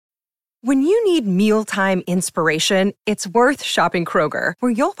When you need mealtime inspiration, it's worth shopping Kroger,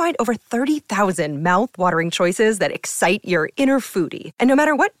 where you'll find over 30,000 mouth-watering choices that excite your inner foodie. And no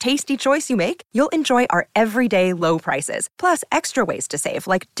matter what tasty choice you make, you'll enjoy our everyday low prices, plus extra ways to save,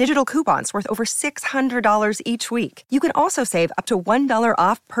 like digital coupons worth over $600 each week. You can also save up to $1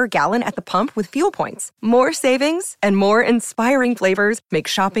 off per gallon at the pump with fuel points. More savings and more inspiring flavors make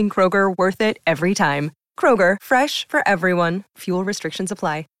shopping Kroger worth it every time. Kroger, fresh for everyone. Fuel restrictions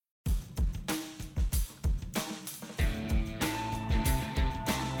apply.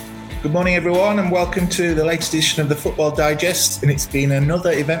 Good morning, everyone, and welcome to the latest edition of the Football Digest. And it's been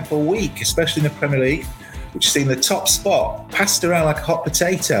another eventful week, especially in the Premier League, which has seen the top spot passed around like a hot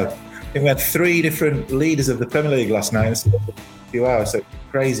potato. I think we had 3 different leaders of the Premier League last night in a few hours, so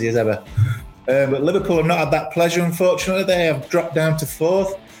crazy as ever. But Liverpool have not had that pleasure, unfortunately. They have dropped down to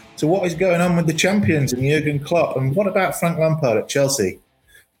 4th. So what is going on with the champions and Jurgen Klopp? And what about Frank Lampard at Chelsea?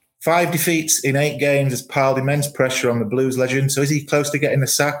 5 defeats in 8 games has piled immense pressure on the Blues legend. So is he close to getting the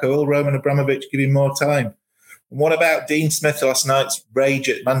sack, or will Roman Abramovich give him more time? And what about Dean Smith last night's rage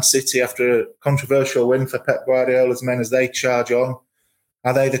at Man City after a controversial win for Pep Guardiola's men as they charge on?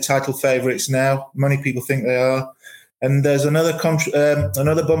 Are they the title favourites now? Many people think they are. And there's another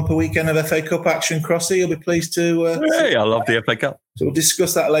bumper weekend of FA Cup action. Crossy, you'll be pleased to... Hey, I love the FA Cup. So we'll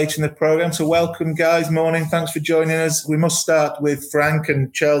discuss that later in the programme. So welcome, guys. Morning. Thanks for joining us. We must start with Frank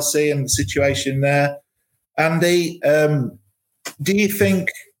and Chelsea and the situation there. Andy, do you think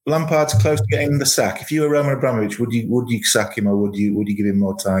Lampard's close to getting the sack? If you were Roman Abramovich, would you sack him, or would you give him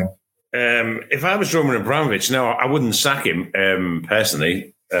more time? If I was Roman Abramovich, no, I wouldn't sack him now.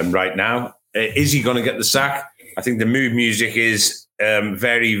 Right now. Is he going to get the sack? I think the mood music is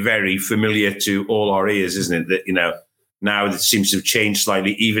very, very familiar to all our ears, isn't it? That, now it seems to have changed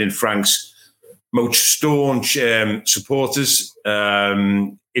slightly, even in Frank's most staunch supporters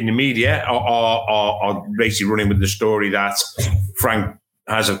in the media are basically running with the story that Frank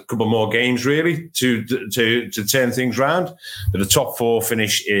has a couple more games really to turn things around. But the top 4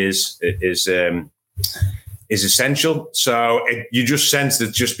 finish is essential. So you just sense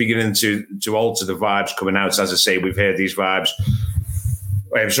that just beginning to alter the vibes coming out. So as I say, we've heard these vibes.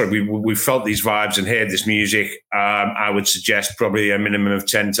 We've felt these vibes and heard this music. I would suggest probably a minimum of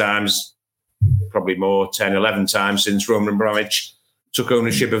 10 times, probably more, 10, 11 times since Roman Abramovich took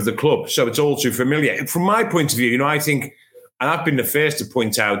ownership of the club. So it's all too familiar. From my point of view, I think, and I've been the first to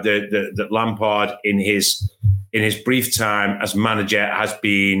point out that Lampard in his brief time as manager has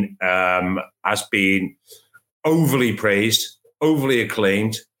been overly praised, overly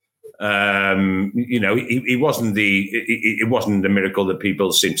acclaimed. It wasn't the miracle that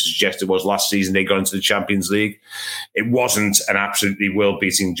people seem to suggest it was last season. They got into the Champions League. It wasn't an absolutely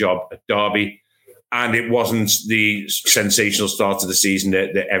world-beating job at Derby. And it wasn't the sensational start to the season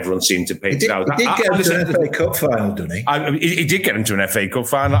that everyone seemed to paint out. He did get into an FA Cup final, didn't he? He did get into an FA Cup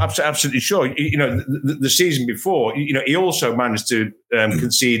final, absolutely sure. The season before, he also managed to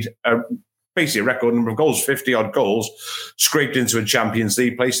concede basically a record number of goals, 50-odd goals, scraped into a Champions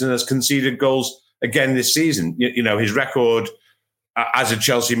League place and has conceded goals again this season. His record as a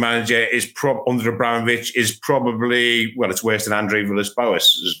Chelsea manager is under Abramovich is probably, well, it's worse than Andre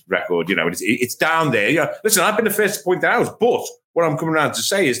Villas-Boas' record. It's down there. Listen, I've been the first to point that out, but what I'm coming around to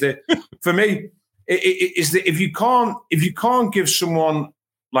say is that for me, is that if you can't give someone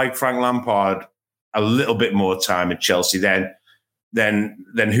like Frank Lampard a little bit more time at Chelsea, then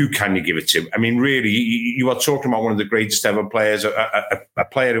who can you give it to? I mean, really, you are talking about one of the greatest ever players, a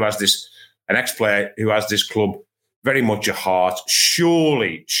player who has an ex-player who has this club very much at heart.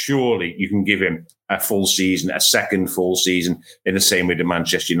 Surely you can give him a full season, a second full season, in the same way that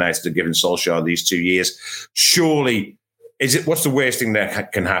Manchester United have given Solskjaer these 2 years. Surely, what's the worst thing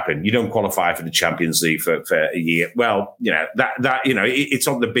that can happen? You don't qualify for the Champions League for a year. Well, it's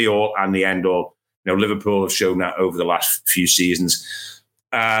not the be-all and the end-all. Liverpool have shown that over the last few seasons.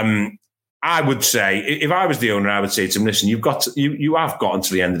 I would say, if I was the owner, I would say to him, listen, you have got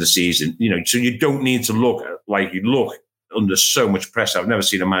until the end of the season, so you don't need to look like you look under so much pressure. I've never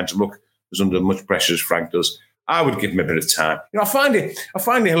seen a manager look as under much pressure as Frank does. I would give him a bit of time. I find it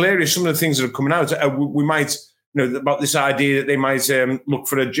hilarious, some of the things that are coming out. We might, about this idea that they might look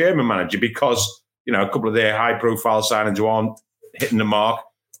for a German manager because, a couple of their high-profile signings who aren't hitting the mark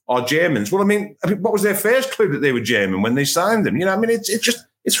are Germans. Well, I mean, what was their first clue that they were German when they signed them?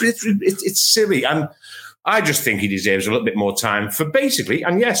 It's silly. And I just think he deserves a little bit more time for basically,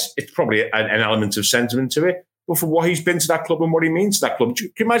 and yes, it's probably an element of sentiment to it, but for what he's been to that club and what he means to that club.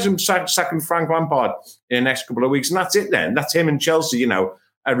 Can you imagine sacking Frank Lampard in the next couple of weeks? And that's it then. That's him and Chelsea,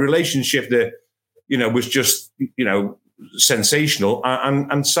 a relationship that, was just, sensational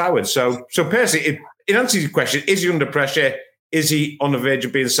and soured. So personally, in answer to your question, is he under pressure? Is he on the verge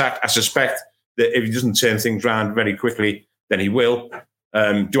of being sacked? I suspect that if he doesn't turn things around very quickly, then he will.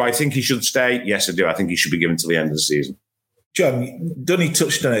 Do I think he should stay? Yes, I do. I think he should be given till the end of the season. John, Dunny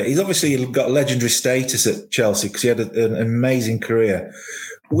touched on it. He's obviously got legendary status at Chelsea because he had an amazing career.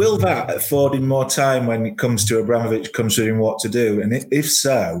 Will that afford him more time when it comes to Abramovich considering what to do? And if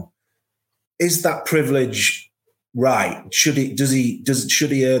so, is that privilege right? Should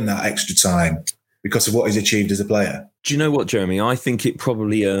he earn that extra time because of what he's achieved as a player? Do you know what, Jeremy? I think it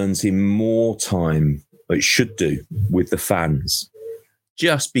probably earns him more time, or it should do, with the fans.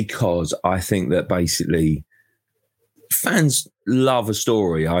 Just because I think that basically fans love a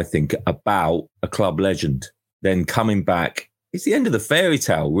story, I think, about a club legend then coming back. It's the end of the fairy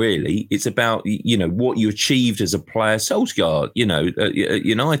tale, really. It's about, what you achieved as a player. Solskjaer, at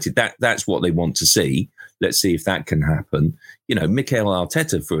United, that's what they want to see. Let's see if that can happen. Mikel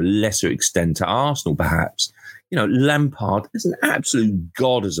Arteta, for a lesser extent, at Arsenal, perhaps. Lampard is an absolute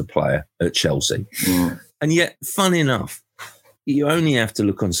god as a player at Chelsea. Mm. And yet, fun enough, you only have to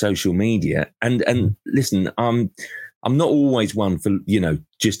look on social media. And listen, I'm not always one for,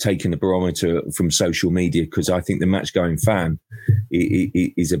 just taking a barometer from social media because I think the match-going fan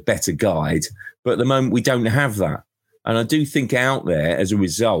is a better guide. But at the moment, we don't have that. And I do think out there, as a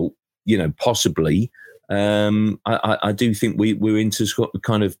result, possibly, I do think we're into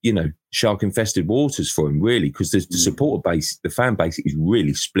kind of, shark-infested waters for him, really, because the supporter base, the fan base is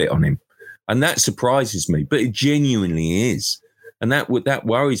really split on him. And that surprises me, but it genuinely is. And that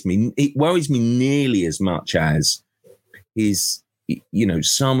worries me. It worries me nearly as much as his,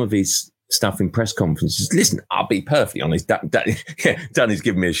 some of his stuff in press conferences. Listen, I'll be perfectly honest. Danny's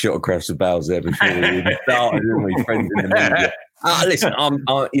given me a shot across the bows there before we even started, didn't we, friends in the media? Listen,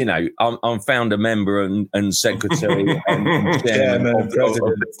 I'm founder member and secretary and chairman of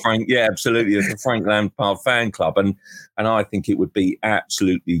the Frank. Yeah, absolutely, of the Frank Lampard fan club, and I think it would be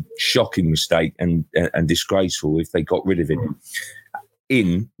absolutely shocking mistake and disgraceful if they got rid of him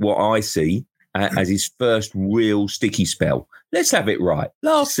in what I see as his first real sticky spell. Let's have it right.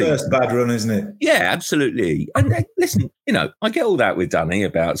 Last season, first bad run, isn't it? Yeah, absolutely. And listen, I get all that with Dunny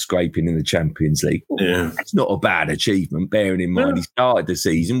about scraping in the Champions League. Yeah. It's not a bad achievement, bearing in mind he started the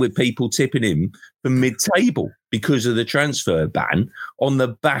season with people tipping him for mid-table because of the transfer ban on the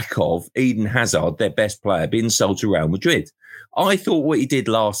back of Eden Hazard, their best player, being sold to Real Madrid. I thought what he did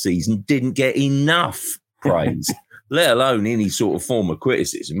last season didn't get enough praise. Let alone any sort of form of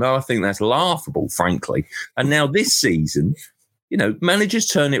criticism. I think that's laughable, frankly. And now this season, managers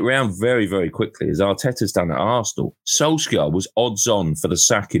turn it around very, very quickly, as Arteta's done at Arsenal. Solskjaer was odds on for the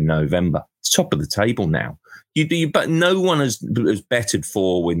sack in November. It's top of the table now. But no one has betted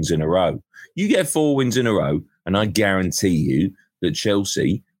 4 wins in a row. You get 4 wins in a row, and I guarantee you that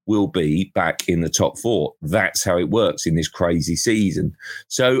Chelsea will be back in the top 4. That's how it works in this crazy season.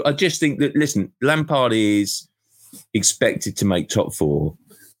 So I just think that, listen, Lampard is expected to make top 4.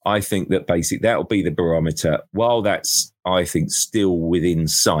 I think that that'll be the barometer. While that's, I think, still within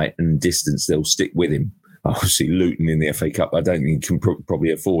sight and distance, they'll stick with him. Obviously, Luton in the FA Cup, I don't think he can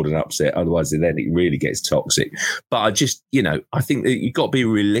probably afford an upset. Otherwise, then it really gets toxic. But I just, I think that you've got to be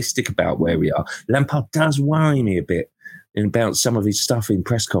realistic about where we are. Lampard does worry me a bit about some of his stuff in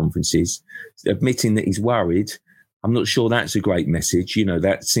press conferences, admitting that he's worried. I'm not sure that's a great message.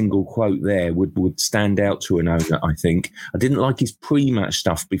 That single quote there would stand out to an owner, I think. I didn't like his pre-match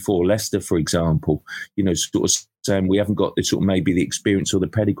stuff before Leicester, for example, sort of saying we haven't got the sort of maybe the experience or the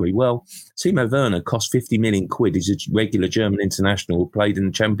pedigree. Well, Timo Werner cost 50 million quid. He's a regular German international who played in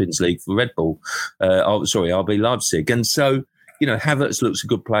the Champions League for Red Bull. RB Leipzig. And so, Havertz looks a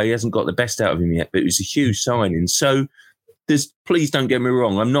good player. He hasn't got the best out of him yet, but it was a huge signing. So please don't get me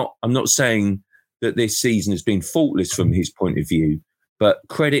wrong. I'm not saying that this season has been faultless from his point of view, but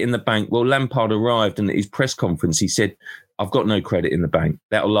credit in the bank. Well, Lampard arrived and at his press conference, he said, I've got no credit in the bank.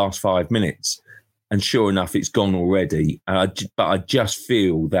 That'll last 5 minutes. And sure enough, it's gone already. But I just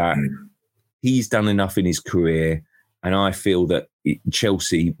feel that he's done enough in his career. And I feel that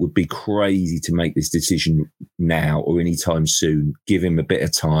Chelsea would be crazy to make this decision now or anytime soon. Give him a bit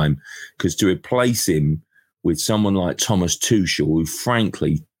of time. Because to replace him with someone like Thomas Tuchel, who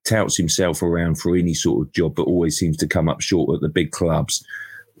frankly touts himself around for any sort of job but always seems to come up short at the big clubs,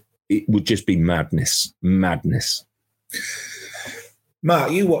 it would just be madness.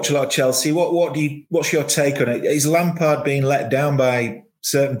 Mark, you watch a lot of Chelsea. What's your take on it? Is Lampard being let down by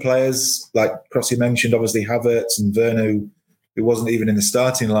certain players? Like Crossy mentioned, obviously Havertz and Werner, who wasn't even in the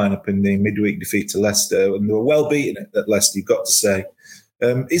starting lineup in the midweek defeat to Leicester, and they were well beaten at Leicester, you've got to say.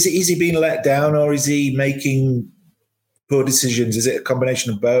 Is he being let down, or is he making poor decisions? Is it a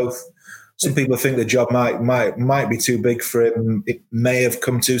combination of both? Some people think the job might be too big for him. It may have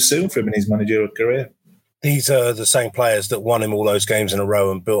come too soon for him in his managerial career. These are the same players that won him all those games in a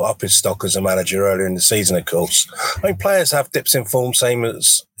row and built up his stock as a manager earlier in the season, of course. I mean, players have dips in form, same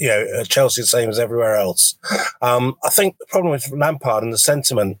as, at Chelsea, same as everywhere else. I think the problem with Lampard and the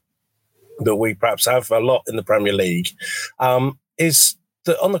sentiment that we perhaps have a lot in the Premier League is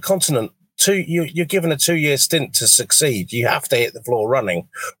that on the continent, you're given a 2-year stint to succeed. You have to hit the floor running.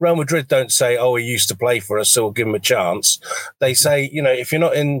 Real Madrid don't say, "Oh, he used to play for us, so we'll give him a chance." They say, if you're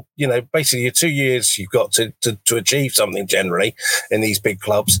not in, basically your 2 years, you've got to achieve something generally in these big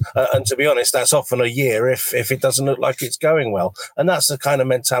clubs. And to be honest, that's often a year if it doesn't look like it's going well. And that's the kind of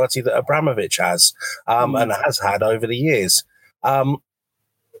mentality that Abramovich has and has had over the years.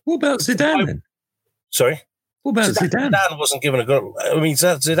 What about Zidane then? Sorry? What about Zidane? Zidane wasn't given a good... I mean,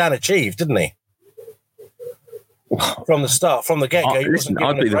 Zidane achieved, didn't he? From the start, from the get-go. Listen,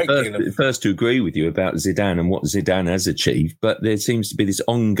 I'd be the first to agree with you about Zidane and what Zidane has achieved, but there seems to be this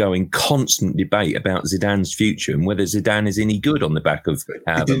ongoing, constant debate about Zidane's future and whether Zidane is any good on the back of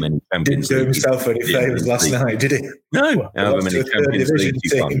however many Champions League. Didn't do himself any favours last night, did he? No, however many Champions League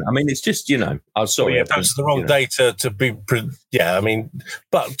he won. I mean, it's just, I'm sorry. That's the wrong day to be... Yeah, I mean,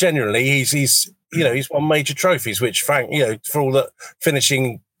 but generally, he's won major trophies, which Frank, for all that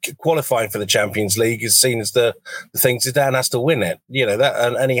qualifying for the Champions League is seen as the thing Zidane has to win it,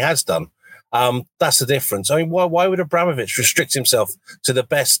 and he has done. That's the difference. I mean, why would Abramovich restrict himself to the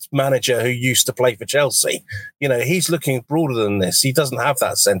best manager who used to play for Chelsea? He's looking broader than this. He doesn't have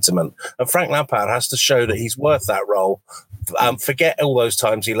that sentiment. And Frank Lampard has to show that he's worth that role. Forget all those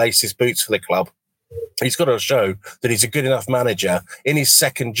times he laced his boots for the club. He's got to show that he's a good enough manager in his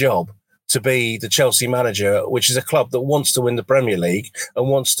second job to be the Chelsea manager, which is a club that wants to win the Premier League and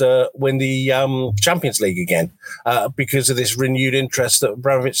wants to win the Champions League again because of this renewed interest that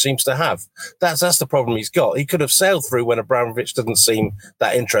Abramovich seems to have. That's the problem he's got. He could have sailed through when Abramovich doesn't seem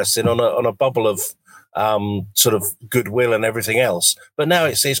that interested on a bubble of sort of goodwill and everything else. But now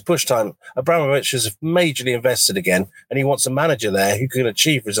it's push time. Abramovich has majorly invested again, and he wants a manager there who can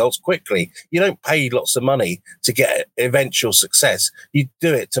achieve results quickly. You don't pay lots of money to get eventual success. You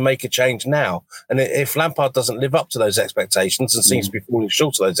do it to make a change now. And if Lampard doesn't live up to those expectations and seems to be falling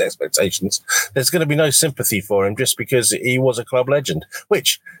short of those expectations, there's going to be no sympathy for him just because he was a club legend,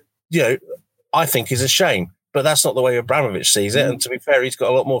 which, I think is a shame. But that's not the way Abramovich sees it. And to be fair, he's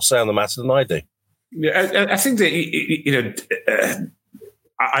got a lot more say on the matter than I do. Yeah, I think that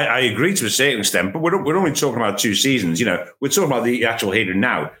I agree to a certain extent, but we're only talking about 2 seasons. We're talking about the actual here and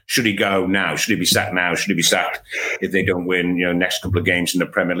now. Should he go now? Should he be sacked now? Should he be sacked if they don't win? Next couple of games in the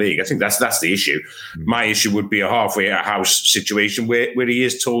Premier League. I think that's the issue. My issue would be a halfway house situation where he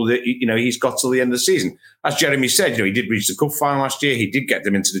is told that he's got till the end of the season. As Jeremy said, he did reach the cup final last year. He did get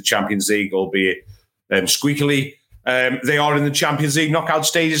them into the Champions League, albeit squeakily. They are in the Champions League knockout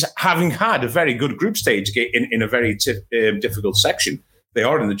stages, having had a very good group stage in a very difficult section. They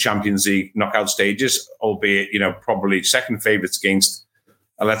are in the Champions League knockout stages, albeit, probably second favourites against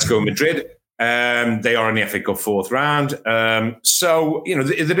Atletico Madrid. They are in the FA Cup 4th round. So,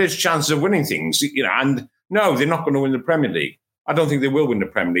 there is chances of winning things, and no, they're not going to win the Premier League. I don't think they will win the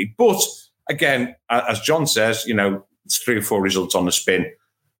Premier League. But again, as John says, 3 or 4 results on the spin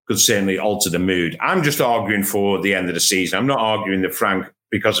could certainly alter the mood. I'm just arguing for the end of the season. I'm not arguing that Frank,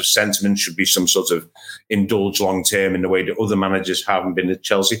 because of sentiment, should be some sort of indulge long-term in the way that other managers haven't been at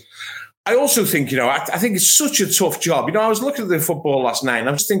Chelsea. I also think, I think it's such a tough job. I was looking at the football last night and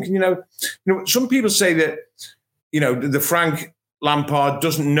I was thinking, some people say that, the Frank Lampard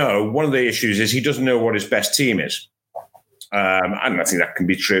doesn't know. One of the issues is he doesn't know what his best team is. And I think that can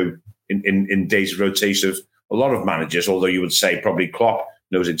be true in days of rotation of a lot of managers, although you would say probably Klopp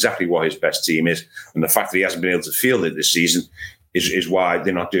knows exactly what his best team is. And the fact that he hasn't been able to field it this season is why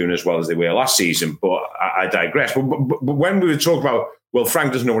they're not doing as well as they were last season. But I digress. But when we were talking about,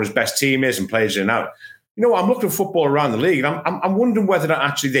 Frank doesn't know what his best team is and players in and out, I'm looking at football around the league and I'm wondering whether or not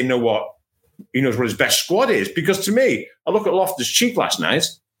actually they know what, he knows what his best squad is. Because to me, I look at Loftus-Cheek last night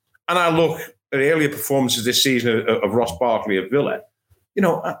and I look at earlier performances this season of Ross Barkley at Villa,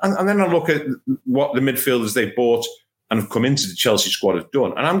 and then I look at what the midfielders they bought and have come into the Chelsea squad have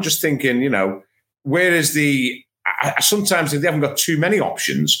done. And I'm just thinking, where is I sometimes think they haven't got too many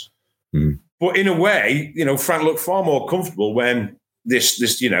options. But in a way, Frank looked far more comfortable when this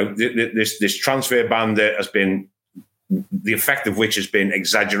transfer ban that has been, the effect of which has been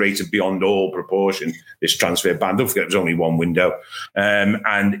exaggerated beyond all proportion, this transfer ban. Don't forget, it was only one window.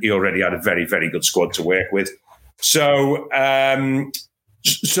 And he already had a very, very good squad to work with. So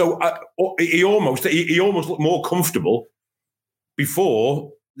he almost looked more comfortable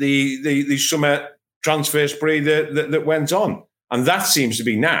before the summer transfer spree that went on. And that seems to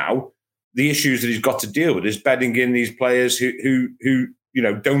be now the issues that he's got to deal with, is bedding in these players who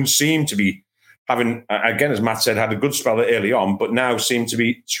don't seem to be having, again, as Matt said, had a good spell early on, but now seem to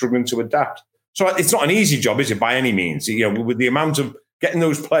be struggling to adapt. So it's not an easy job, is it, by any means? With the amount of getting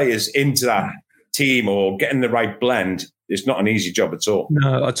those players into that team or getting the right blend, it's not an easy job at all.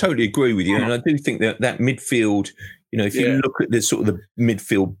 No, I totally agree with you. And I do think that midfield, if you look at the sort of the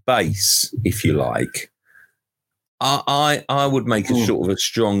midfield base, if you like, I would make a sort of a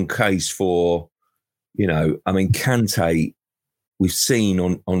strong case for, Kante, we've seen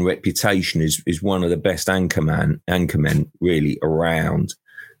on reputation is one of the best anchormen really around.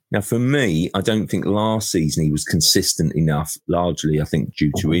 Now, for me, I don't think last season he was consistent enough, largely, I think,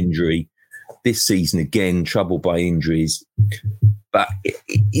 due to injury. This season, again, troubled by injuries. But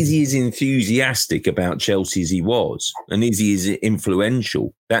is he as enthusiastic about Chelsea as he was? And is he as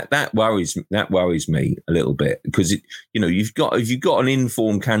influential? That worries me a little bit, because if you've got an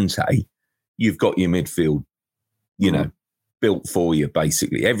informed Kante, you've got your midfield, built for you,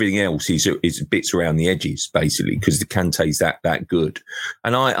 basically. Everything else is bits around the edges, basically, because the Kante's that good.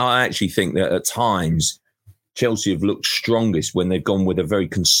 And I actually think that at times Chelsea have looked strongest when they've gone with a very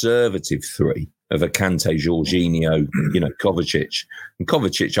conservative three of a Kante, Jorginho, Kovacic. And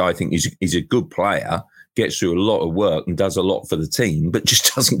Kovacic, I think, is a good player, gets through a lot of work and does a lot for the team, but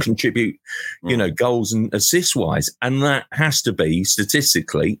just doesn't contribute, goals and assists-wise. And that has to be,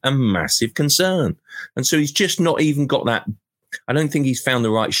 statistically, a massive concern. And so he's just not even got that. I don't think he's found the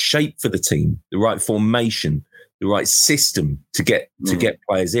right shape for the team, the right formation, the right system to get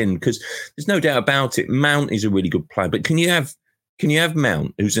players in. Because there's no doubt about it, Mount is a really good player, but can you have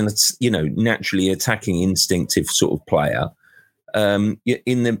Mount, who's a naturally attacking, instinctive sort of player, in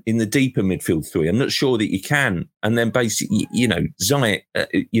the deeper midfield three? I'm not sure that you can. And then basically, Ziyech,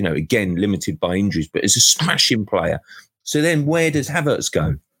 again limited by injuries, but is a smashing player. So then, where does Havertz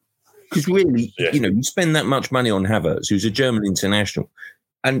go? Because really, you spend that much money on Havertz, who's a German international,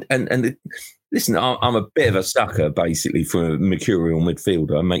 and listen, I'm a bit of a sucker, basically, for a mercurial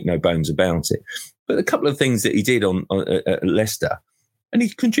midfielder. I make no bones about it. But a couple of things that he did at Leicester, and he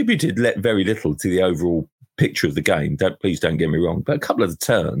contributed very little to the overall picture of the game. Please don't get me wrong. But a couple of the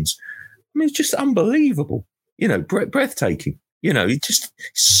turns, it's just unbelievable. Breathtaking. He's just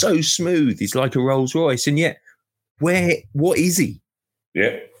so smooth. He's like a Rolls Royce. And yet, what is he?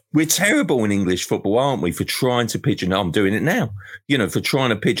 Yeah. We're terrible in English football, aren't we, for trying to pigeonhole? I'm doing it now. For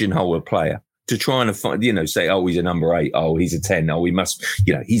trying to pigeonhole a player, to trying to find, say, oh, he's a number 8. Oh, he's a 10. Oh, he must,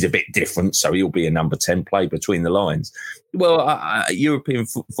 he's a bit different, so he'll be a number 10. Play between the lines. Well, European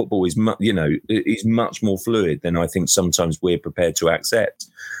football is, is much more fluid than I think sometimes we're prepared to accept,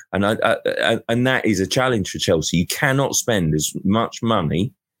 and and that is a challenge for Chelsea. You cannot spend as much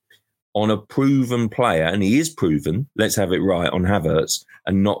money on a proven player, and he is proven, let's have it right, on Havertz,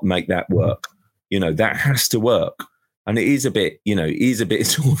 and not make that work. That has to work. And it is a bit,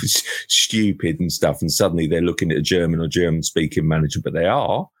 sort of stupid and stuff. And suddenly they're looking at a German or German-speaking manager, but they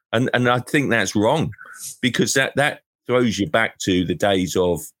are. And I think that's wrong, because that throws you back to the days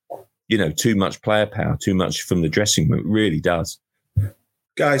of, too much player power, too much from the dressing room. It really does.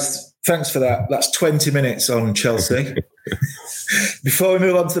 Guys, thanks for that. That's 20 minutes on Chelsea. Before we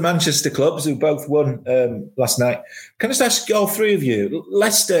move on to the Manchester clubs, who both won last night, can I just ask all three of you?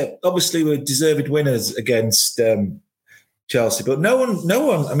 Leicester, obviously, were deserved winners against Chelsea, but no one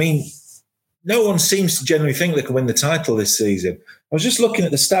seems to generally think they can win the title this season. I was just looking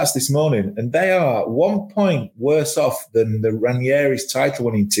at the stats this morning, and they are 1 point worse off than the Ranieri's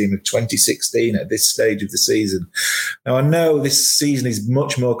title-winning team of 2016 at this stage of the season. Now, I know this season is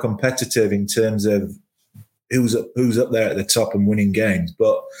much more competitive in terms of who's up there at the top and winning games,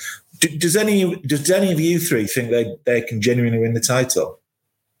 but does any of you three think they can genuinely win the title?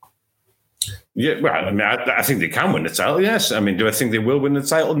 Yeah, well, I think they can win the title, yes. Do I think they will win the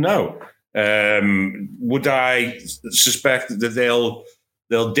title? No. Would I suspect that they'll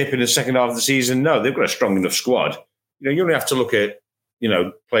dip in the second half of the season? No, they've got a strong enough squad. You only have to look at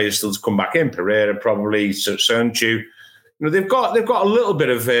players still to come back in. Pereira, probably, Sönchu. They've got a little bit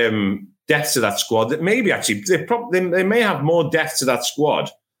of depth to that squad. That maybe actually they may have more depth to that squad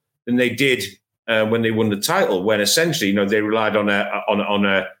than they did when they won the title. When essentially they relied on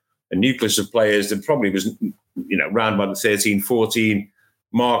a nucleus of players that probably was around about the 13, 14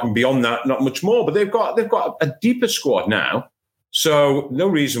 mark, and beyond that, not much more. But they've got a deeper squad now, so no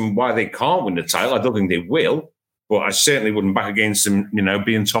reason why they can't win the title. I don't think they will, but I certainly wouldn't back against them,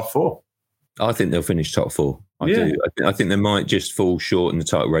 being top 4. I think they'll finish top 4. I do. I think they might just fall short in the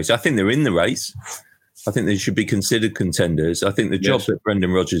title race. I think they're in the race, I think they should be considered contenders. I think the job that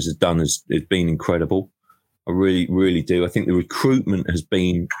Brendan Rodgers has done has been incredible. I really, really do. I think the recruitment has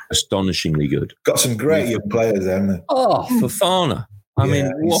been astonishingly good. Got some great young players, haven't they? Oh, Fofana. I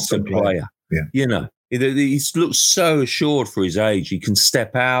mean, what a player. Yeah. You know, he looks so assured for his age. He can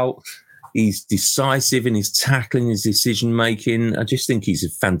step out. He's decisive in his tackling, his decision-making. I just think he's a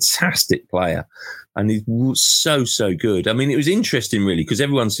fantastic player. And he's so good. I mean, it was interesting, really, because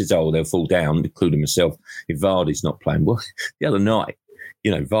everyone says, oh, they'll fall down, including myself, if Vardy's not playing. Well, the other night,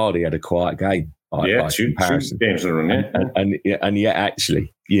 you know, Vardy had a quiet game. By comparison. Games are running. And yet,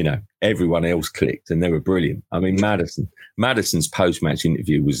 actually, you know, everyone else clicked and they were brilliant. I mean, Maddison's post-match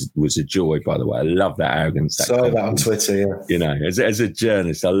interview was a joy, by the way. I love that arrogance. Saw that on Twitter, yeah. You know, as a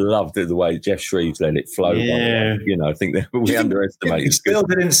journalist, I loved the way Jeff Shreves let it flow. Yeah. You know, I think that we underestimated. He still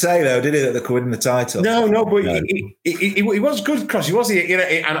didn't say, though, did he, that they could win the title? No, but he was good, Crossy, wasn't he? You know,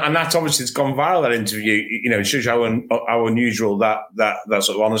 and that's obviously, it's gone viral, that interview. You know, it shows how unusual that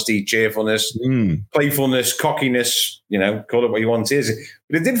sort of honesty, cheerfulness, playfulness, cockiness, you know, call it what you want is.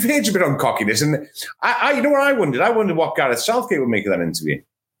 But it did verge a bit on cockiness. And I you know what I wondered? I wondered what Gareth Southgate would make of that interview.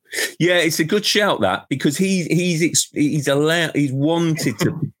 Yeah, it's a good shout, that, because he's wanted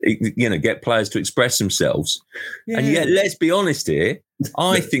to, you know, get players to express themselves. Yeah. And yet, let's be honest here,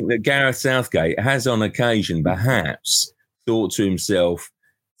 I think that Gareth Southgate has on occasion perhaps thought to himself,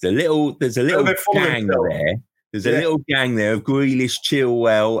 there's a little gang there. There's a little gang there of Grealish,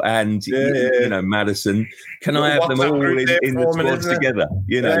 Chilwell, and you know, Maddison. Can I have them all in the squad together?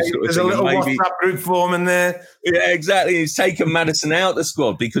 You know, there's a little WhatsApp group forming there. Yeah, exactly. He's taken Maddison out the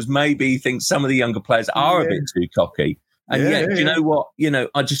squad because maybe he thinks some of the younger players are a bit too cocky. And do you know what? You know,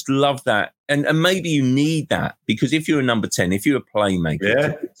 I just love that. And maybe you need that, because if you're a number 10, if you're a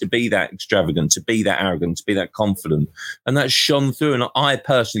playmaker, to be that extravagant, to be that arrogant, to be that confident, and that shone through. And I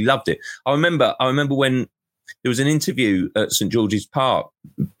personally loved it. I remember when there was an interview at St George's Park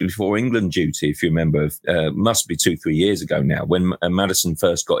before England duty, if you remember, must be 2-3 years ago now, when Maddison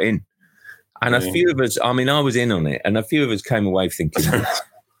first got in. And a few of us, I mean, I was in on it, and a few of us came away thinking,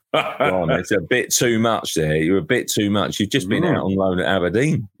 it's a bit too much there. You're a bit too much. You've just been out on loan at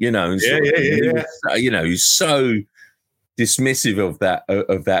Aberdeen, you know. And you know, he's so dismissive of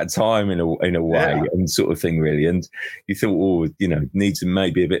that time in a way, and sort of thing, really. And you thought, you know, needs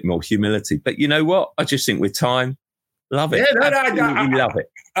maybe a bit more humility. But you know what? I just think with time, love it. I love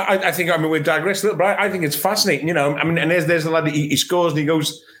it. I think, I mean, we digress a little, but I think it's fascinating, you know. I mean, and there's a lad, he scores and he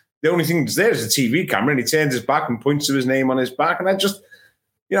goes, the only thing that's there is a TV camera, and he turns his back and points to his name on his back. And I just,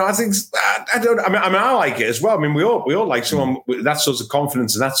 you know, I think, I like it as well. I mean, we all like someone with that sort of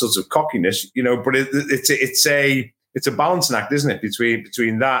confidence and that sort of cockiness, you know, but it's a balancing act, isn't it,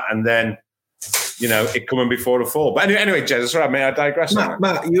 between that and then, you know, it coming before the fall. But anyway, Jez, that's right. May I digress?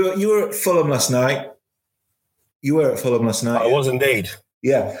 Matt, you were at Fulham last night. I was indeed.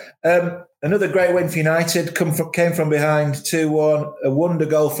 Yeah. Another great win for United. Came from behind 2-1. A wonder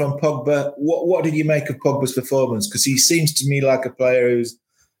goal from Pogba. What did you make of Pogba's performance? Because he seems to me like a player who's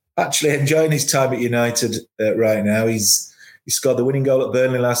actually enjoying his time at United right now. He scored the winning goal at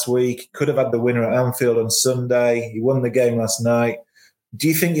Burnley last week. Could have had the winner at Anfield on Sunday. He won the game last night. Do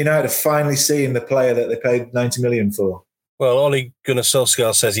you think United are finally seeing the player that they paid 90 million for? Well, Ole Gunnar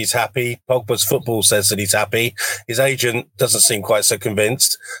Solskjaer says he's happy. Pogba's football says that he's happy. His agent doesn't seem quite so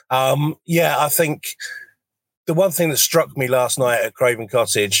convinced. I think the one thing that struck me last night at Craven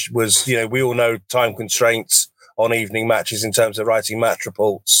Cottage was, you know, we all know time constraints on evening matches in terms of writing match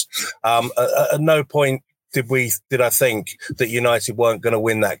reports. At no point did I think that United weren't going to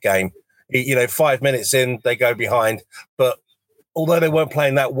win that game. You know, 5 minutes in, they go behind. But although they weren't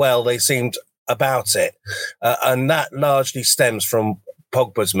playing that well, they seemed about it. And that largely stems from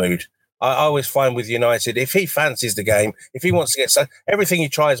Pogba's mood. I always find with United, if he fancies the game, if he wants to get everything he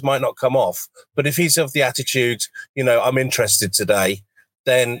tries might not come off. But if he's of the attitude, you know, I'm interested today,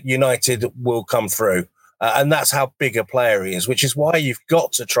 then United will come through. And that's how big a player he is, which is why you've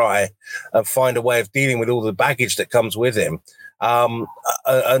got to try and find a way of dealing with all the baggage that comes with him,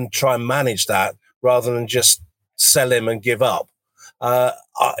 and try and manage that rather than just sell him and give up.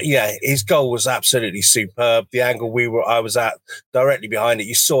 His goal was absolutely superb. The angle I was at directly behind it,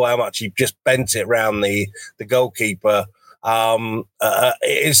 you saw how much he just bent it around the goalkeeper.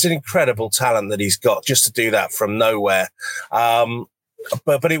 It's an incredible talent that he's got just to do that from nowhere.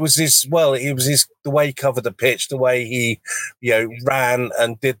 But it was the way he covered the pitch, the way he, you know, ran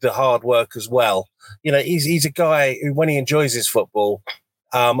and did the hard work as well. You know, he's a guy who, when he enjoys his football,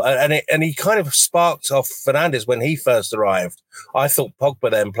 And he kind of sparked off Fernandes when he first arrived. I thought Pogba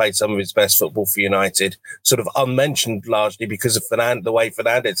then played some of his best football for United, sort of unmentioned largely because of the way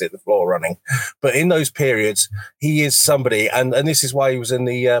Fernandes hit the floor running. But in those periods, he is somebody, and this is why he was in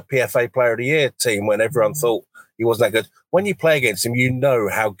the PFA Player of the Year team when everyone thought he wasn't that good. When you play against him, you know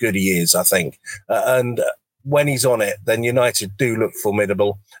how good he is, I think. And when he's on it, then United do look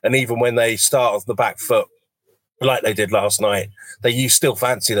formidable. And even when they start off the back foot, like they did last night, you still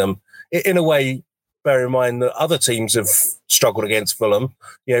fancy them. In a way, bear in mind that other teams have struggled against Fulham.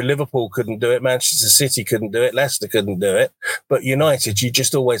 Liverpool couldn't do it, Manchester City couldn't do it, Leicester couldn't do it. But United, you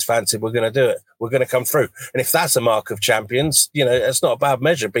just always fancied we're going to do it. We're going to come through. And if that's a mark of champions, it's not a bad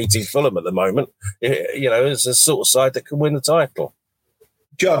measure beating Fulham at the moment. It's a sort of side that can win the title.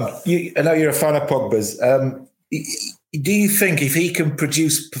 John, I know you're a fan of Pogba's. Do you think if he can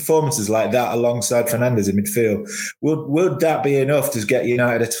produce performances like that alongside Fernandes in midfield, would that be enough to get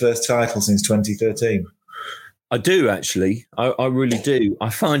United its first title since 2013? I do, actually. I really do. I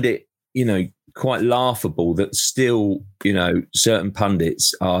find it, quite laughable that still, certain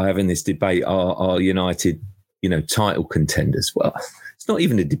pundits are having this debate, are United, title contenders? Well, it's not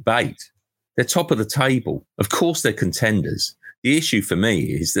even a debate. They're top of the table. Of course they're contenders. The issue for me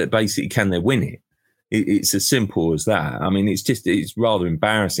is that basically, can they win it? It's as simple as that. I mean, it's rather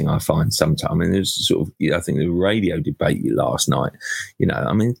embarrassing, I find sometimes. I mean, there's sort of, I think the radio debate last night,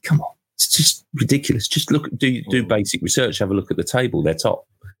 I mean, come on, it's just ridiculous. Just do basic research, have a look at the table, they're top.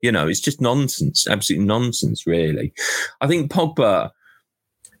 It's just nonsense, absolute nonsense, really. I think Pogba,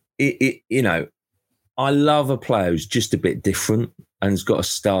 I love a player who's just a bit different and has got a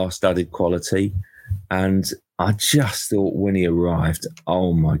star-studded quality. And I just thought when he arrived,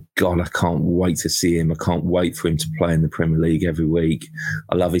 oh my God, I can't wait to see him. I can't wait for him to play in the Premier League every week.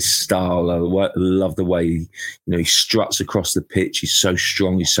 I love his style. I love the way he struts across the pitch. He's so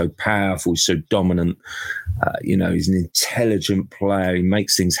strong. He's so powerful. He's so dominant. He's an intelligent player. He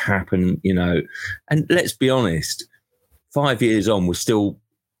makes things happen. And let's be honest, 5 years on, we still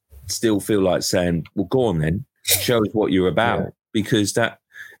feel like saying, "Well, go on then, show us what you're about," because that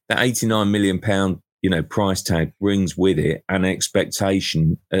 £89 million price tag brings with it an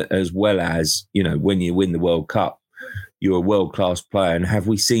expectation, as well as, when you win the World Cup, you're a world-class player. And have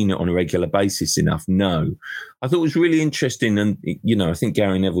we seen it on a regular basis enough? No. I thought it was really interesting. And, I think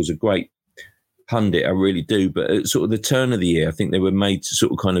Gary Neville's a great pundit. I really do. But at sort of the turn of the year, I think they were made to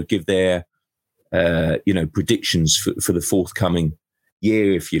sort of kind of give their, predictions for the forthcoming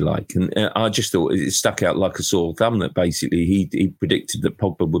year, if you like. And I just thought it stuck out like a sore thumb that basically he predicted that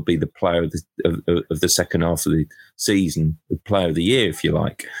Pogba would be the player of the second half of the season, the player of the year, if you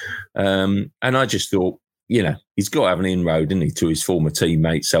like. And I just thought, he's got to have an inroad, isn't he, to his former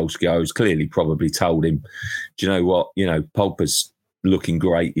teammate Solskjaer, who's clearly probably told him, do you know what, Pogba's looking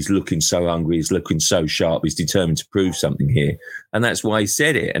great, he's looking so hungry, he's looking so sharp, he's determined to prove something here. And that's why he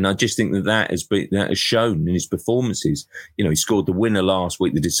said it. And I just think that has shown in his performances. He scored the winner last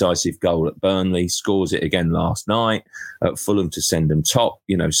week, the decisive goal at Burnley, scores it again last night at Fulham to send them top,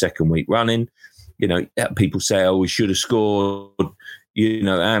 second week running. People say, oh, he should have scored,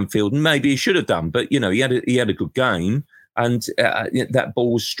 Anfield, and maybe he should have done, but, he had a good game. And that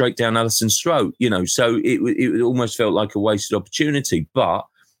ball was straight down Alisson's throat, so it almost felt like a wasted opportunity. But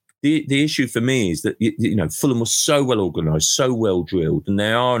the issue for me is that, Fulham was so well organised, so well drilled, and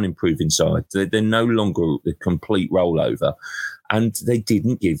they are an improving side. They're no longer a complete rollover. And they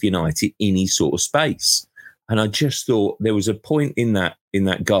didn't give United any sort of space. And I just thought there was a point in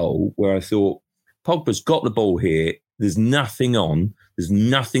that goal where I thought, Pogba's got the ball here. There's nothing on. There's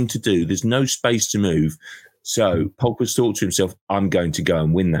nothing to do. There's no space to move. So Pogba's thought to himself, I'm going to go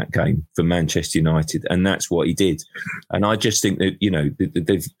and win that game for Manchester United. And that's what he did. And I just think that,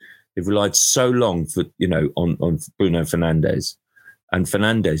 they've relied so long on Bruno Fernandes. And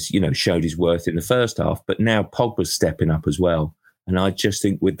Fernandes, showed his worth in the first half. But now Pogba's stepping up as well. And I just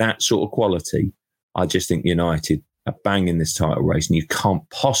think with that sort of quality, I just think United are banging this title race. And you can't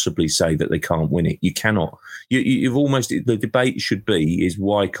possibly say that they can't win it. You cannot. You've almost, the debate should be is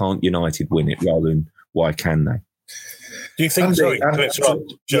why can't United win it rather than why can they? Do you think, Jeremy,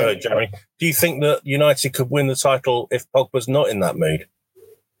 do you think that United could win the title if Pogba's not in that mood?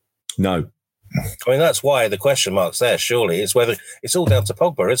 No. I mean, that's why the question mark's there, surely. It's whether it's all down to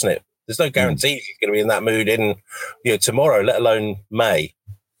Pogba, isn't it? There's no guarantee he's going to be in that mood in tomorrow, let alone May.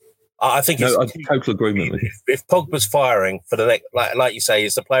 I think I'm in total agreement with you. If Pogba's firing for the next, like you say,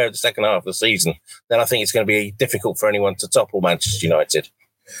 he's the player of the second half of the season, then I think it's going to be difficult for anyone to topple Manchester United.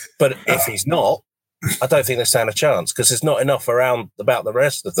 But if he's not, I don't think they stand a chance because there's not enough around about the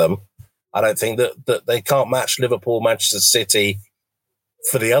rest of them. I don't think that they can't match Liverpool, Manchester City,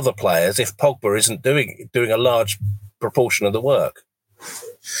 for the other players if Pogba isn't doing a large proportion of the work.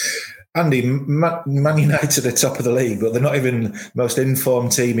 Andy, Man United are top of the league, but they're not even the most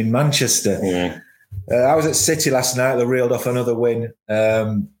informed team in Manchester. Yeah. I was at City last night. They reeled off another win,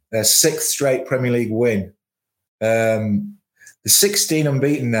 their sixth straight Premier League win. They're 16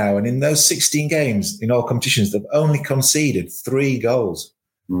 unbeaten now, and in those 16 games, in all competitions, they've only conceded 3 goals.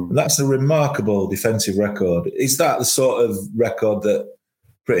 And that's a remarkable defensive record. Is that the sort of record that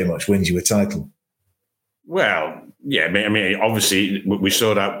pretty much wins you a title? Well, yeah. I mean, obviously, we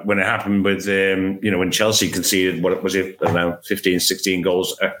saw that when it happened with, when Chelsea conceded, what was it, around 15, 16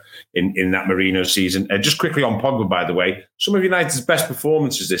 goals in that Mourinho season. Just quickly on Pogba, by the way, some of United's best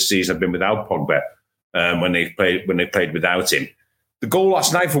performances this season have been without Pogba when they played without him. The goal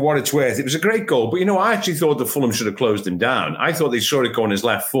last night, for what it's worth, it was a great goal. But, I actually thought that Fulham should have closed him down. I thought they saw it go on his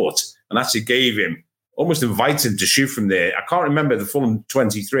left foot and actually gave him, almost invited him to shoot from there. I can't remember, the Fulham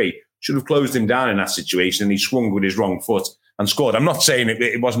 23 should have closed him down in that situation, and he swung with his wrong foot and scored. I'm not saying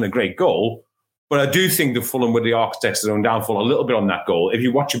it wasn't a great goal, but I do think that Fulham were the architects of their own downfall a little bit on that goal. If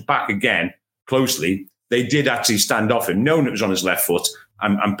you watch it back again closely, they did actually stand off him, knowing it was on his left foot,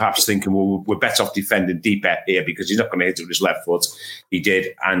 and perhaps thinking, well, we're better off defending deeper here because he's not going to hit it with his left foot. He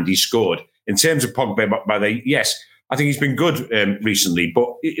did, and he scored. In terms of Pogba, yes, I think he's been good recently. But,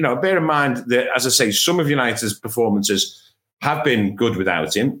 bear in mind that, as I say, some of United's performances have been good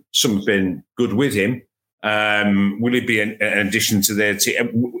without him. Some have been good with him. Will he be an addition to their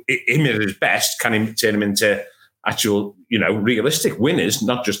team? Him at his best, can he turn him into actual, realistic winners,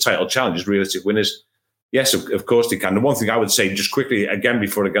 not just title challenges, realistic winners? Yes, of course they can. The one thing I would say, just quickly, again,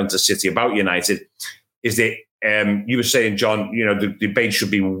 before I go into City about United, is that you were saying, John, the debate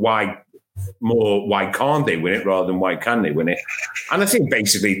should be why can't they win it rather than why can they win it? And I think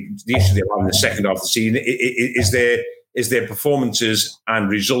basically the issue they have in the second half of the season is their performances and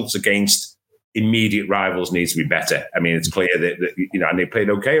results against immediate rivals needs to be better. I mean, it's clear that and they played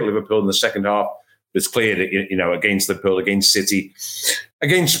okay at Liverpool in the second half. It's clear that, against Liverpool, against City,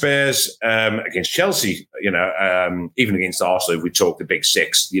 against Spurs, against Chelsea, even against Arsenal, if we talk the big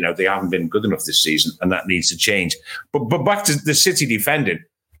six, they haven't been good enough this season, and that needs to change. But back to the City defending.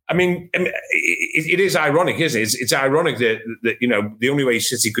 I mean, it is ironic, isn't it? It's ironic that the only way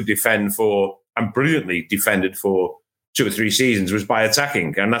City could defend and brilliantly defended for 2 or 3 seasons was by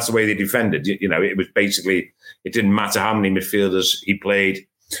attacking, and that's the way they defended. It was basically, it didn't matter how many midfielders he played,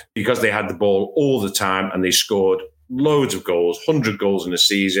 because they had the ball all the time and they scored loads of goals, 100 goals in a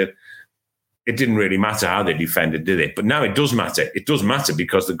season. It didn't really matter how they defended, did it? But now it does matter. It does matter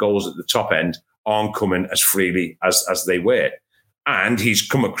because the goals at the top end aren't coming as freely as they were. And he's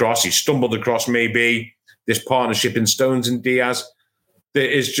stumbled across maybe this partnership in Stones and Diaz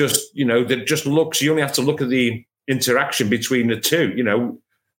that is just, that just looks, you only have to look at the interaction between the two,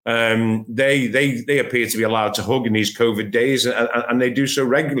 They appear to be allowed to hug in these COVID days, and they do so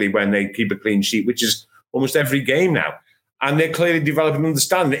regularly when they keep a clean sheet, which is almost every game now. And they're clearly developing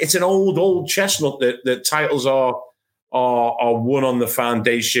understanding. It's an old chestnut that titles are won on the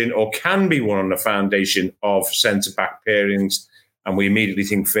foundation, or can be won on the foundation of centre-back pairings. And we immediately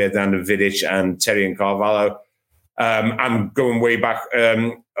think Ferdinand and Vidic and Terry and Carvalho. And going way back,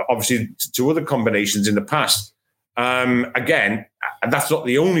 obviously, to other combinations in the past. Again, that's not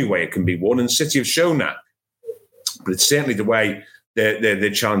the only way it can be won, and City have shown that. But it's certainly the way they're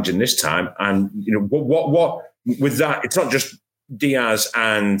challenging this time. And what with that, it's not just Diaz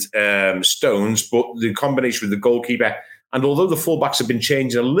and Stones, but the combination with the goalkeeper. And although the fullbacks have been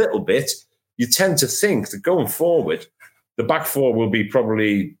changing a little bit, you tend to think that going forward, the back four will be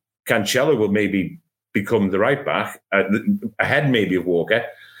probably Cancelo will maybe become the right back, ahead maybe of Walker.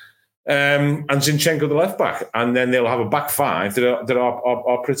 And Zinchenko the left back, and then they'll have a back five that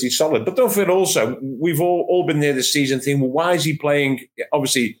are pretty solid. But don't forget also, we've all been there this season thinking, well, why is he playing?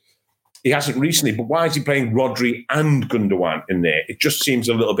 Obviously, he hasn't recently, but why is he playing Rodri and Gundogan in there? It just seems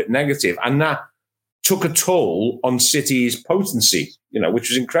a little bit negative, and that took a toll on City's potency, which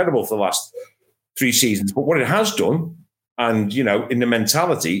was incredible for the last 3 seasons. But what it has done, and in the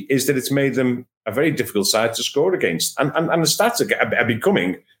mentality, is that it's made them a very difficult side to score against, and the stats are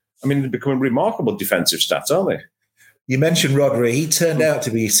becoming. They're becoming remarkable defensive stats, aren't they? You mentioned Rodri. He turned out to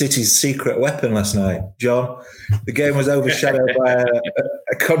be City's secret weapon last night, John. The game was overshadowed by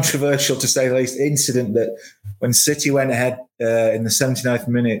a controversial, to say the least, incident that when City went ahead in the 79th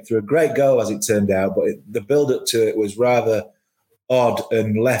minute through a great goal, as it turned out, but the build-up to it was rather odd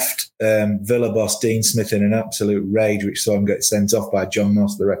and left Villa boss Dean Smith in an absolute rage, which saw him get sent off by John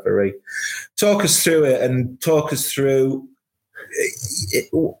Moss, the referee. Talk us through it, and talk us through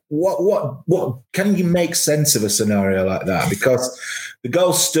What can you make sense of a scenario like that? Because the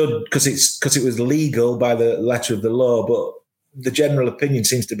goal stood because it was legal by the letter of the law, but the general opinion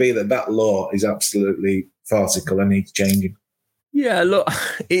seems to be that law is absolutely farcical and needs changing. Yeah, look,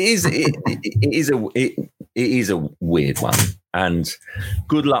 it is a weird one, and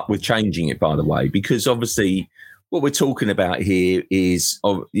good luck with changing it, by the way, because obviously what we're talking about here is,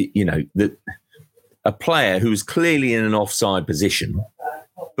 that a player who's clearly in an offside position,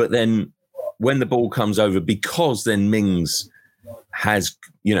 but then when the ball comes over, because then Mings has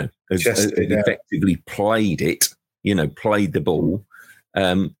effectively played it, played the ball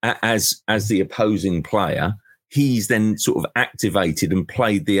as the opposing player. He's then sort of activated and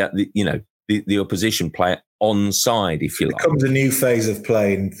played the opposition player onside, if you like. It becomes a new phase of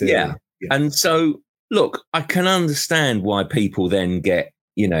play in theory. Yeah. And so, look, I can understand why people then get,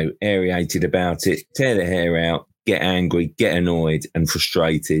 aerated about it, tear their hair out, get angry, get annoyed and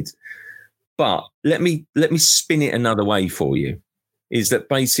frustrated. But let me spin it another way for you, is that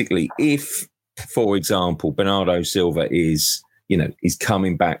basically if, for example, Bernardo Silva is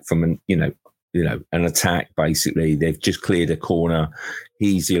coming back from an attack, basically. They've just cleared a corner.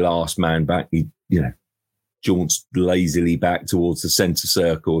 He's the last man back. He, jaunts lazily back towards the centre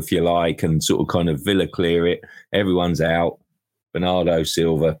circle, if you like, and sort of kind of Villa clear it. Everyone's out. Bernardo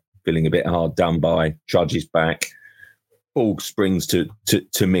Silva, feeling a bit hard done by, trudges back. Ball springs to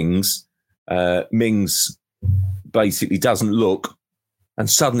Mings. Mings basically doesn't look and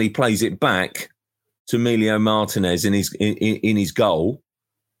suddenly plays it back to Emilio Martinez in his goal.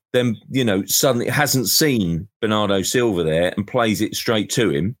 Then, suddenly hasn't seen Bernardo Silva there and plays it straight to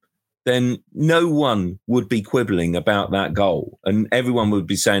him, then no one would be quibbling about that goal. And everyone would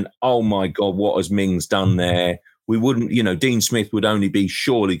be saying, oh, my God, what has Mings done there? We wouldn't, Dean Smith would only be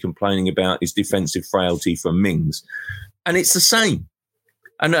surely complaining about his defensive frailty from Mings. And it's the same.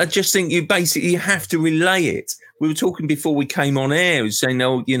 And I just think you basically have to relay it. We were talking before we came on air, we were saying,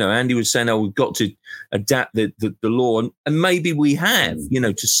 Andy was saying, we've got to adapt the law. And maybe we have,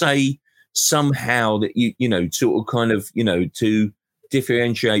 to say somehow that, sort of kind of, to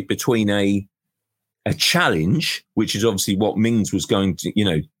differentiate between a challenge, which is obviously what Mings was going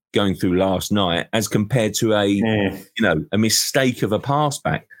through last night, as compared to a mistake of a pass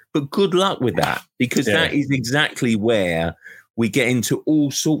back. But good luck with that, because that is exactly where we get into all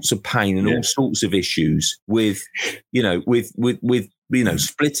sorts of pain and all sorts of issues with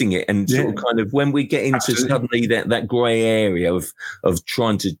splitting it and sort of kind of when we get into suddenly that grey area of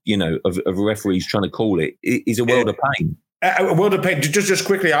trying to, of referees trying to call it is a world of pain. A world of pain. Just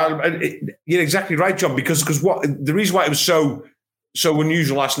quickly, you're exactly right, John, because what the reason why it was so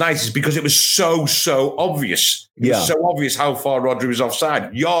unusual last night is because it was so obvious. It was so obvious how far Rodri was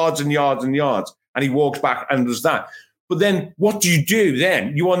offside, yards and yards and yards, and he walks back and does that. But then what do you do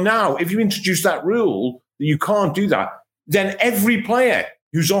then? You are now, if you introduce that rule that you can't do that, then every player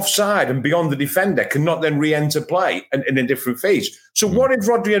who's offside and beyond the defender cannot then re-enter play in a different phase. So what if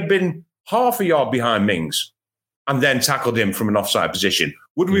Rodri had been half a yard behind Mings and then tackled him from an offside position?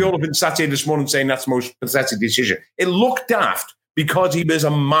 Would we all have been sat here this morning saying that's the most pathetic decision? It looked daft because he was a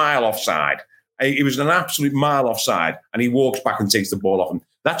mile offside. He was an absolute mile offside, and he walks back and takes the ball off him.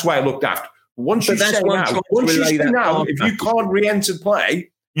 That's why it looked daft. Once you say now, if you can't re-enter play,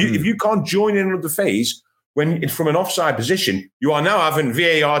 if you can't join in with the phase when it's from an offside position, you are now having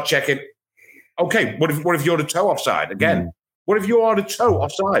VAR check it. Okay, what if you're the toe offside again? What if you are the toe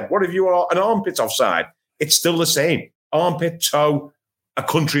offside? What if you are an armpit offside? It's still the same. Armpit, toe, a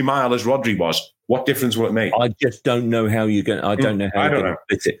country mile as Rodri was. What difference will it make? I just don't know how you're going. I don't know how you're going to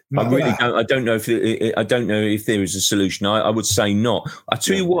split it. I really don't. I don't know if I don't know if there is a solution. I would say not. I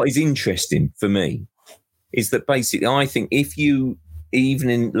tell you what is interesting for me is that basically I think if you, even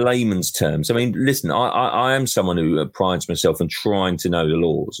in layman's terms, I mean, listen, I am someone who prides myself on trying to know the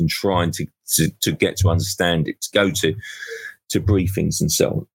laws and trying to get to understand it, to go to briefings and so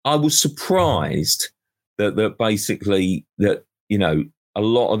on. I was surprised that basically that a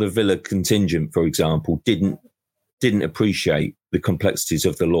lot of the Villa contingent, for example, didn't appreciate the complexities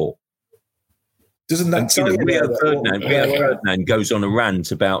of the law. Doesn't that Rio Ferdinand goes on a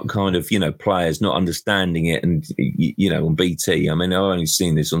rant about kind of, players not understanding it and, on BT. I mean, I've only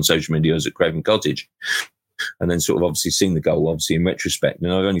seen this on social media as at Craven Cottage and then sort of obviously seen the goal, obviously in retrospect.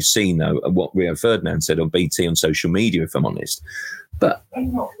 And I've only seen, though, what Rio Ferdinand said on BT on social media, if I'm honest. But,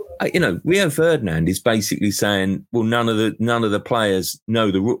 Rio Ferdinand is basically saying, well, none of the players know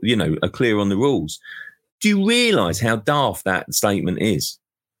are clear on the rules. Do you realise how daft that statement is?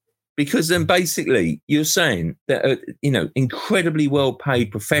 Because then basically you're saying that, incredibly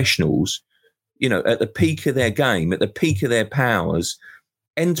well-paid professionals, at the peak of their game, at the peak of their powers,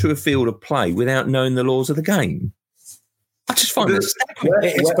 enter a field of play without knowing the laws of the game. I just find it staggering.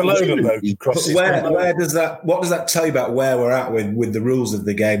 It's below them, though. What does that tell you about where we're at with the rules of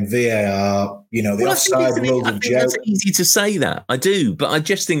the game? VAR, the offside rules of joke. It's easy to say that. I do, but I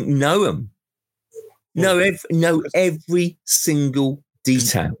just think know them. Know every single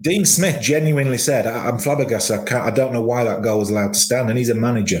detail. Dean Smith genuinely said, "I'm flabbergasted. I don't know why that goal was allowed to stand," and he's a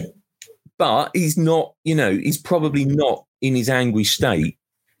manager. But he's not. He's probably not in his angry state.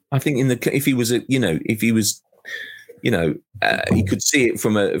 I think if he was, he could see it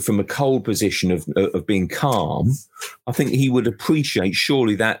from a cold position of being calm. I think he would appreciate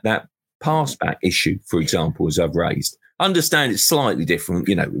surely that pass back issue, for example, as I've raised. I understand it's slightly different,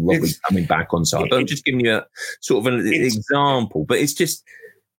 Robbie coming back on side. But I'm just giving you a sort of an example. But it's just,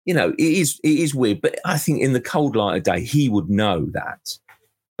 it is weird. But I think in the cold light of day, he would know that.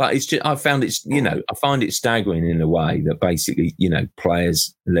 But it's just, I find it staggering in a way that basically,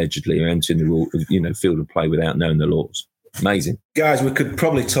 players allegedly are entering the field of play without knowing the laws. Amazing. Guys, we could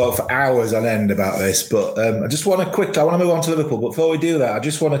probably talk for hours on end about this, but I want to move on to Liverpool. But before we do that, I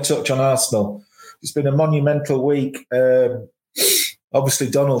just want to touch on Arsenal. It's been a monumental week. Obviously,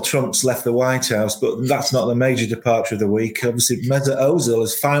 Donald Trump's left the White House, but that's not the major departure of the week. Obviously, Mesut Ozil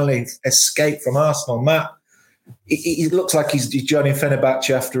has finally escaped from Arsenal. Matt, it looks like he's joining Fenerbahce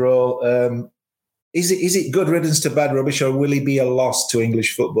after all. Is it good riddance to bad rubbish, or will he be a loss to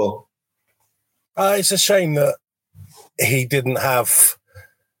English football? It's a shame that he didn't have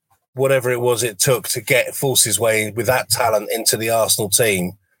whatever it was it took to force his way with that talent into the Arsenal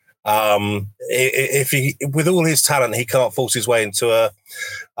team. If he, with all his talent, he can't force his way into an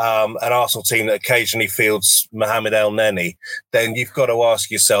Arsenal team that occasionally fields Mohamed El Neni, then you've got to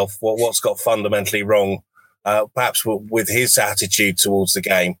ask yourself what's got fundamentally wrong. Perhaps with his attitude towards the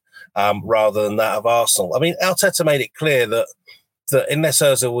game, rather than that of Arsenal. I mean, Arteta made it clear that unless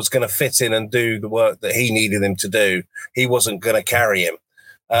Ozil was going to fit in and do the work that he needed him to do, he wasn't going to carry him.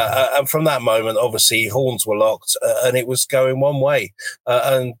 And from that moment, obviously, horns were locked and it was going one way.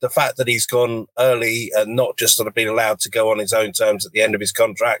 And the fact that he's gone early and not just sort of been allowed to go on his own terms at the end of his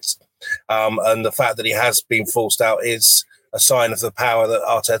contract, and the fact that he has been forced out is a sign of the power that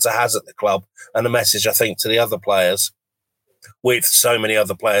Arteta has at the club, and a message, I think, to the other players, with so many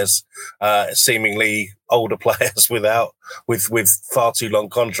other players, seemingly older players with far too long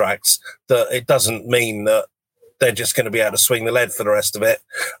contracts, that it doesn't mean that they're just going to be able to swing the lead for the rest of it.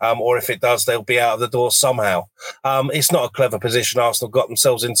 Or if it does, they'll be out of the door somehow. It's not a clever position Arsenal got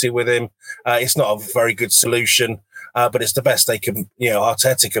themselves into with him. It's not a very good solution. But it's the best they could,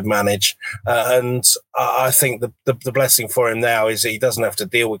 Arteta could manage. And I think the blessing for him now is that he doesn't have to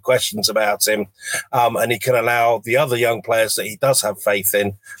deal with questions about him. And he can allow the other young players that he does have faith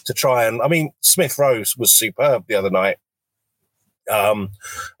in to try and, Smith Rowe was superb the other night.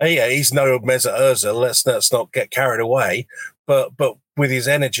 He's no Mesut Ozil. Let's not get carried away. But with his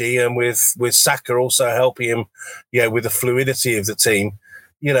energy and with Saka also helping him, with the fluidity of the team,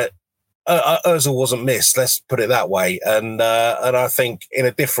 Ozil wasn't missed, let's put it that way. And I think in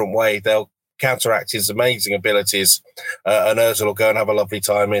a different way, they'll counteract his amazing abilities, and Ozil will go and have a lovely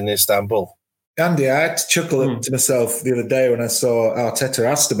time in Istanbul. Andy, I had to chuckle to myself the other day when I saw Arteta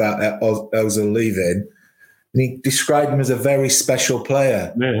asked about Ozil leaving, and he described him as a very special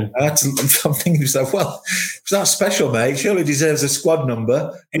player. Yeah. I'm thinking to myself, well, if it's not special, mate, surely deserves a squad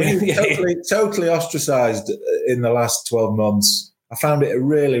number. Totally ostracised in the last 12 months. I found it a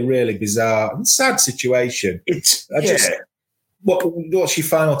really, really bizarre and sad situation. What's your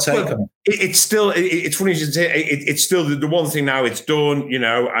final take on it? It's funny to say. It's still the one thing now. It's done,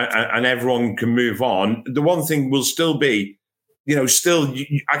 and everyone can move on. The one thing will still be,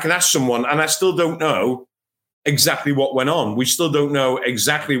 I can ask someone, and I still don't know exactly what went on. We still don't know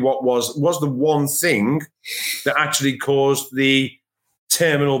exactly what was the one thing that actually caused the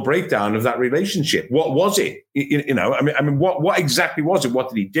terminal breakdown of that relationship. What was it? What exactly was it? What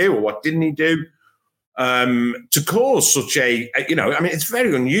did he do, or what didn't he do to cause such a? It's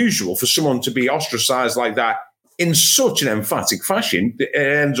very unusual for someone to be ostracized like that in such an emphatic fashion. It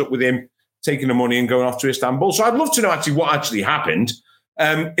ends up with him taking the money and going off to Istanbul. So I'd love to know actually what actually happened.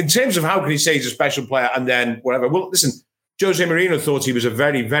 In terms of how can he say he's a special player and then whatever. Well, listen. Jose Mourinho thought he was a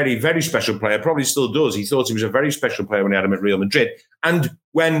very, very, very special player, probably still does. He thought he was a very special player when he had him at Real Madrid. And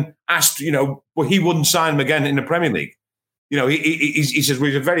when asked, he wouldn't sign him again in the Premier League. He says, well,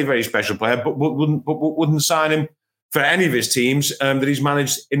 he's a very, very special player, but wouldn't sign him for any of his teams that he's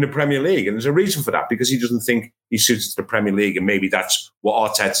managed in the Premier League. And there's a reason for that, because he doesn't think he suits the Premier League. And maybe that's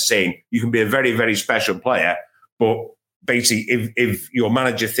what Arteta's saying. You can be a very, very special player, but basically, if your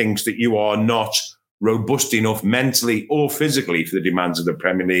manager thinks that you are not robust enough mentally or physically for the demands of the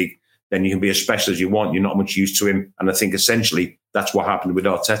Premier League, then you can be as special as you want. You're not much use to him. And I think essentially that's what happened with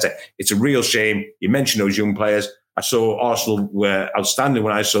Arteta. It's a real shame. You mentioned those young players. I saw Arsenal were outstanding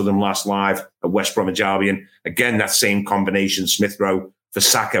when I saw them last live at West Bromwich Albion. Again, that same combination, Smith Rowe for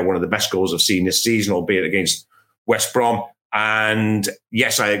Saka, one of the best goals I've seen this season, albeit against West Brom. And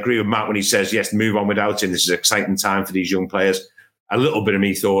yes, I agree with Matt when he says, yes, move on without him. This is an exciting time for these young players. A little bit of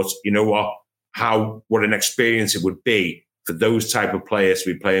me thought, you know what? What an experience it would be for those type of players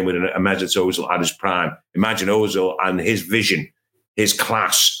to be playing with a Mesut Ozil at his prime. Imagine Ozil and his vision, his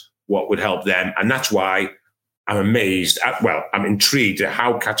class, what would help them. And that's why I'm amazed I'm intrigued at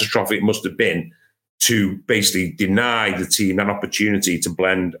how catastrophic it must have been to basically deny the team that opportunity to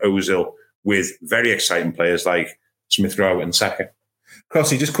blend Ozil with very exciting players like Smith Rowe and Saka.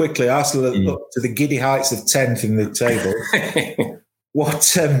 Crossy, just quickly, Arsenal up to the giddy heights of 10th in the table.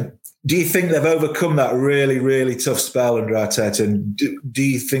 What do you think they've overcome that really, really tough spell under Arteta? And do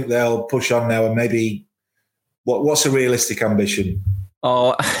you think they'll push on now and maybe what's a realistic ambition?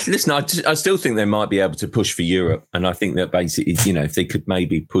 Oh, listen, I still think they might be able to push for Europe. And I think that basically, if they could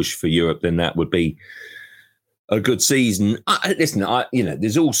maybe push for Europe, then that would be a good season.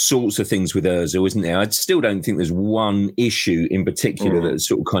 There's all sorts of things with Ozil, isn't there? I still don't think there's one issue in particular that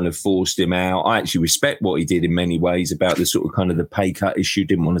sort of kind of forced him out. I actually respect what he did in many ways about the sort of kind of the pay cut issue.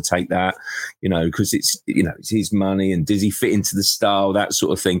 Didn't want to take that, because it's his money and does he fit into the style, that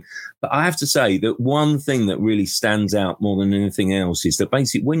sort of thing. But I have to say that one thing that really stands out more than anything else is that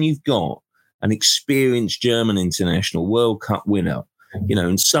basically when you've got an experienced German international World Cup winner,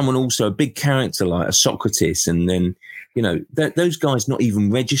 and someone also a big character like a Socrates, and then, those guys not even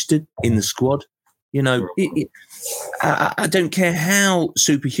registered in the squad. I don't care how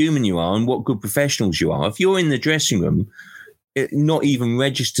superhuman you are and what good professionals you are. If you're in the dressing room, not even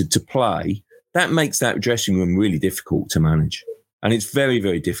registered to play, that makes that dressing room really difficult to manage. And it's very,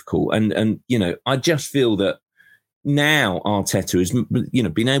 very difficult. And I just feel that now Arteta has,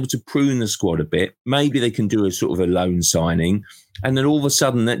 been able to prune the squad a bit. Maybe they can do a sort of a loan signing, and then all of a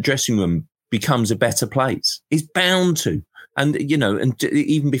sudden that dressing room becomes a better place. It's bound to. And, and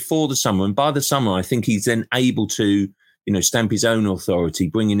even before the summer, and by the summer, I think he's then able to, stamp his own authority,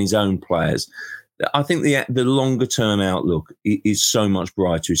 bring in his own players. I think the longer term outlook is so much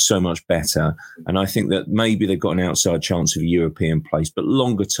brighter, is so much better. And I think that maybe they've got an outside chance of a European place, but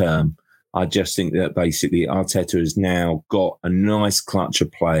longer term, I just think that basically Arteta has now got a nice clutch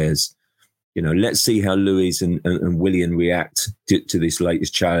of players. Let's see how Luiz and Willian react to this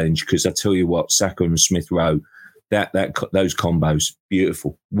latest challenge. Because I tell you what, Saka and Smith Rowe, those combos,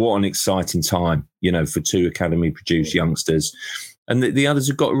 beautiful. What an exciting time, for two academy produced youngsters. And the others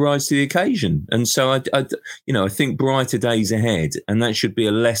have got to rise to the occasion. And so I think brighter days ahead, and that should be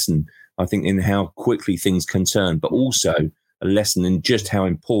a lesson, I think, in how quickly things can turn, but also a lesson in just how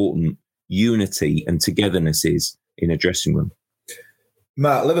important unity and togetherness is in a dressing room.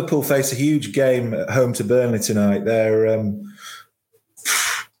 Matt, Liverpool face a huge game at home to Burnley tonight. They're in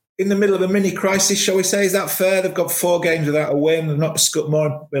the middle of a mini crisis, shall we say? Is that fair? They've got 4 games without a win. They've not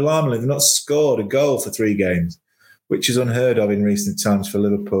more alarmingly, they've not scored a goal for 3 games, which is unheard of in recent times for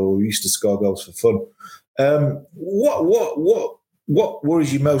Liverpool, who used to score goals for fun. What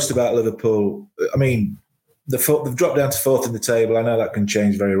worries you most about Liverpool? I mean, they've dropped down to 4th in the table. I know that can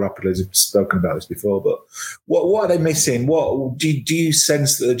change very rapidly, as I've spoken about this before. But what are they missing? What do you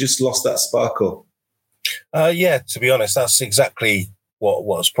sense that they just lost that sparkle? To be honest, that's exactly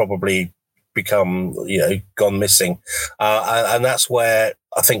what's probably become gone missing, and that's where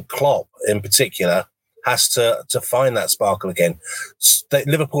I think Klopp in particular has to find that sparkle again.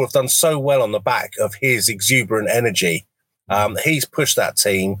 Liverpool have done so well on the back of his exuberant energy. He's pushed that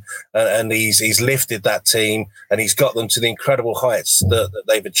team and he's lifted that team, and he's got them to the incredible heights that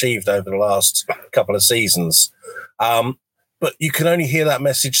they've achieved over the last couple of seasons. But you can only hear that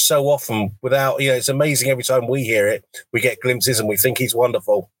message so often without, it's amazing every time we hear it, we get glimpses and we think he's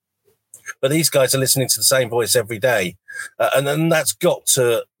wonderful. But these guys are listening to the same voice every day. And then that's got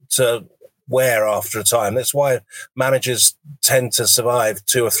to wear after a time. That's why managers tend to survive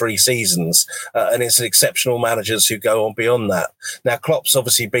 2 or 3 seasons, and it's exceptional managers who go on beyond that. Now, Klopp's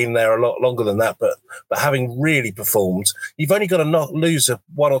obviously been there a lot longer than that, but having really performed, you've only got to not lose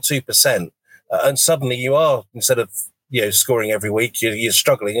 1 or 2%, and suddenly you are, instead of scoring every week, you're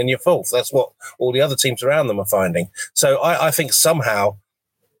struggling and you're 4th. That's what all the other teams around them are finding. So I think somehow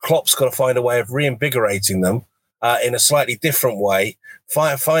Klopp's got to find a way of reinvigorating them in a slightly different way,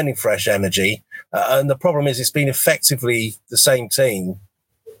 finding fresh energy. And the problem is it's been effectively the same team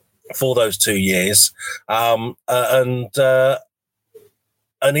for those 2 years.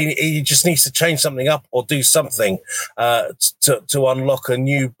 And he just needs to change something up or do something to unlock a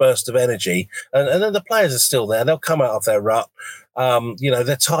new burst of energy. And then the players are still there. They'll come out of their rut.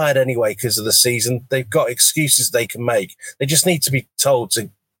 They're tired anyway because of the season. They've got excuses they can make. They just need to be told to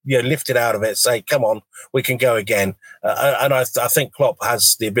lift it out of it, say, come on, we can go again. And I think Klopp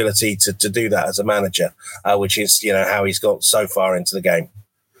has the ability to do that as a manager, which is, how he's got so far into the game.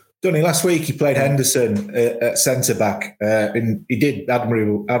 Donny, last week he played Henderson at centre-back, and he did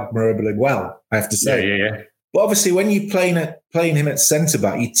admirably well, I have to say. Yeah. But obviously when you're playing him at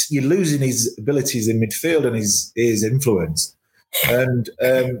centre-back, you're losing his abilities in midfield and his influence. And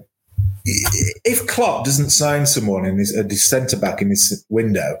if Klopp doesn't sign someone in his centre-back in this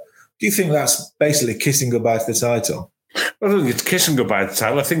window, do you think that's basically kissing goodbye to the title? I don't think it's kissing goodbye to the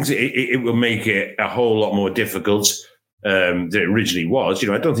title. I think it will make it a whole lot more difficult than it originally was.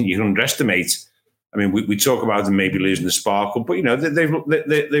 I don't think you can underestimate. I mean, we talk about them maybe losing the sparkle, but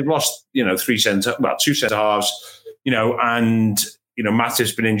they've lost two centre halves, and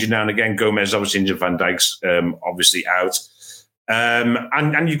Matip's been injured now and again. Gomez obviously injured, Van Dijk's obviously out,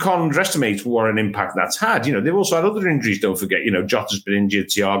 and you can't underestimate what an impact that's had. They've also had other injuries. Don't forget, Jota's been injured,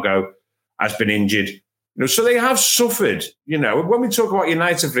 Thiago has been injured. So they have suffered. When we talk about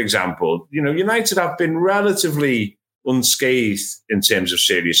United, for example, United have been relatively unscathed in terms of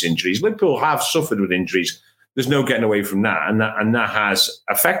serious injuries. Liverpool have suffered with injuries. There's no getting away from that, and that has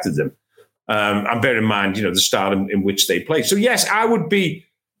affected them. And bear in mind, the style in which they play. So yes, I would be.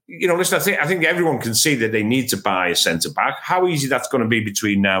 Listen, I think everyone can see that they need to buy a centre back. How easy that's going to be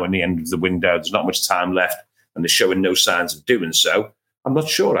between now and the end of the window? There's not much time left, and they're showing no signs of doing so. I'm not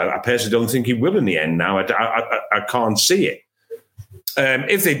sure. I personally don't think he will in the end. Now, I can't see it.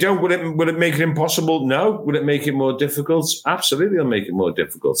 If they don't, will it make it impossible? No. Will it make it more difficult? Absolutely, it'll make it more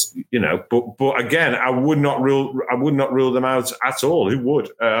difficult. But again, I would not rule them out at all. Who would?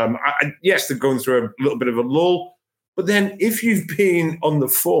 Yes, they're going through a little bit of a lull, but then if you've been on the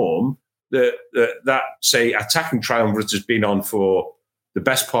form that say attacking triumvirate has been on for the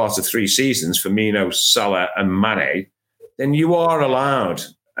best part of 3 seasons, Firmino, Salah, and Mane, then you are allowed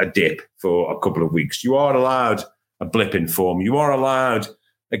a dip for a couple of weeks. You are allowed a blip in form. You are allowed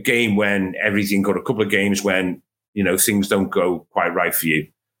a game when everything got a couple of games when, things don't go quite right for you.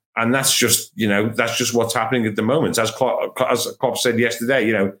 And that's just what's happening at the moment. As Klopp said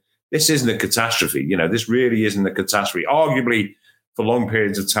yesterday, this isn't a catastrophe. This really isn't a catastrophe. Arguably, for long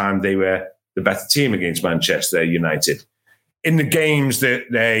periods of time, they were the better team against Manchester United. In the games that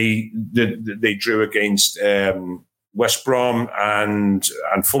they drew against West Brom and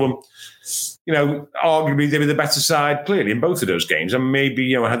Fulham, arguably they were the better side, clearly, in both of those games. And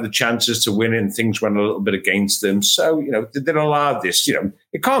maybe, had the chances to win and things went a little bit against them. So, they allowed this.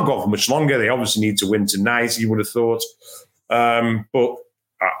 It can't go on for much longer. They obviously need to win tonight, you would have thought. But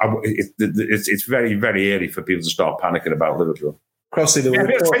it's very, very early for people to start panicking about Liverpool. Crossing the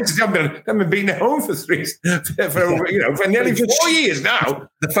they've been beaten at home for nearly 4 years now.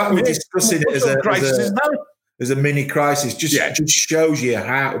 The fact we're discussing it as a mini crisis just shows you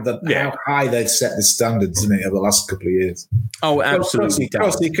how high they've set the standards, isn't it, over the last couple of years? Oh, absolutely.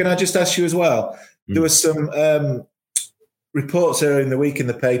 Crossy, can I just ask you as well? There were some reports earlier in the week in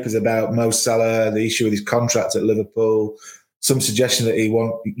the papers about Mo Salah, the issue with his contract at Liverpool. Some suggestion that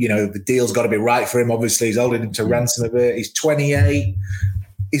the deal's got to be right for him. Obviously, he's holding him to ransom a bit. He's 28.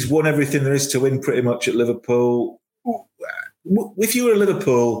 He's won everything there is to win pretty much at Liverpool. If you were at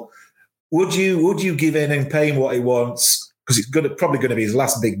Liverpool, would you give in and pay him what he wants? Because it's probably going to be his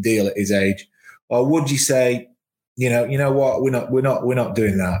last big deal at his age. Or would you say, you know what, we're not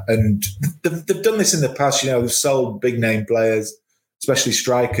doing that? And they've done this in the past. They've sold big name players, especially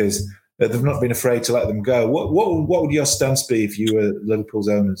strikers. They've not been afraid to let them go. What would your stance be if you were Liverpool's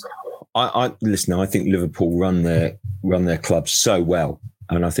owners? I think Liverpool run their club so well,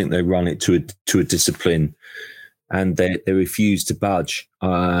 and I think they run it to a discipline, and they refuse to budge.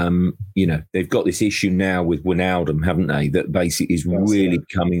 They've got this issue now with Wijnaldum, haven't they? That basically is really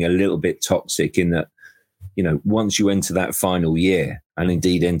becoming a little bit toxic. In that, once you enter that final year, and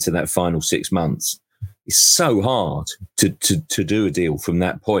indeed enter that final 6 months, it's so hard to do a deal from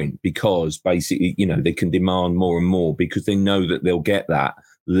that point, because basically, they can demand more and more because they know that they'll get that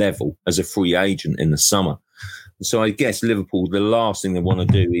level as a free agent in the summer. So I guess Liverpool, the last thing they want to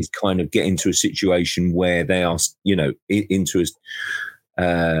do is kind of get into a situation where they are, into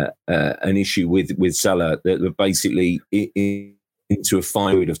an issue with Salah that basically into a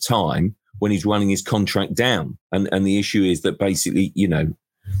fine period of time when he's running his contract down. And the issue is that basically,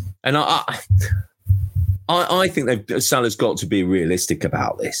 and I think Salah's got to be realistic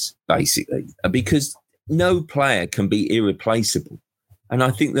about this, basically, because no player can be irreplaceable. And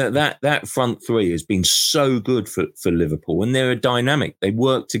I think that front three has been so good for Liverpool, and they're a dynamic. They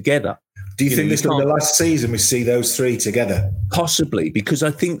work together. Do you think this will be the last season we see those three together? Possibly, because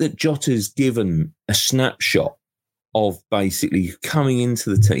I think that Jota's given a snapshot of basically coming into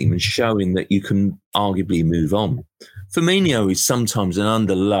the team and showing that you can arguably move on. Firmino is sometimes an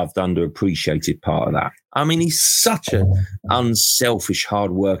underloved, underappreciated part of that. I mean, he's such an unselfish,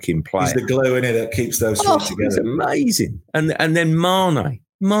 hard-working player. He's the glue in it that keeps those three together. It's amazing. And then Mane.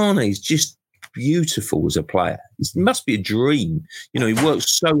 Mane's just beautiful as a player. It must be a dream. He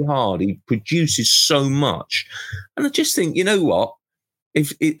works so hard. He produces so much. And I just think, you know what?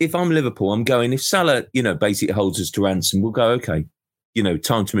 If I'm Liverpool, I'm going, if Salah, basically holds us to ransom, we'll go, okay,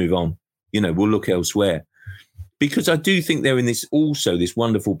 time to move on. We'll look elsewhere. Because I do think they're in this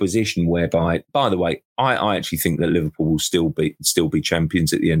wonderful position whereby, by the way, I actually think that Liverpool will still be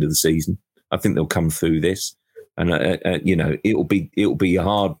champions at the end of the season. I think they'll come through this, and it'll be a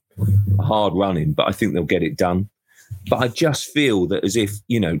hard running, but I think they'll get it done. But I just feel that as if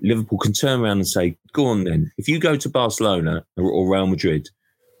Liverpool can turn around and say, "Go on, then. If you go to Barcelona or Real Madrid,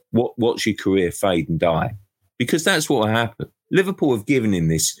 watch your career fade and die," because that's what will happen. Liverpool have given him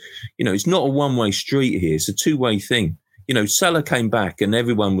this, it's not a one-way street here. It's a two-way thing. Salah came back and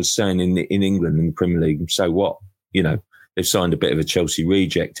everyone was saying in England, in the Premier League, so what? They've signed a bit of a Chelsea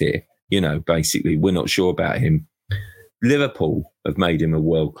reject here. Basically, we're not sure about him. Liverpool have made him a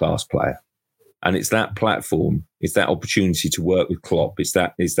world-class player. And it's that platform, it's that opportunity to work with Klopp, it's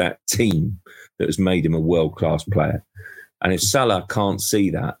that team that has made him a world-class player. And if Salah can't see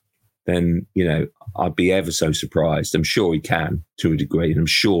that, then, I'd be ever so surprised. I'm sure he can to a degree. And I'm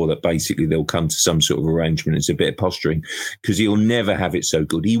sure that basically they'll come to some sort of arrangement. It's a bit of posturing because he'll never have it so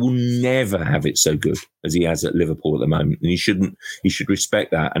good. He will never have it so good as he has at Liverpool at the moment. And he should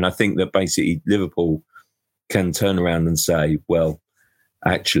respect that. And I think that basically Liverpool can turn around and say, well,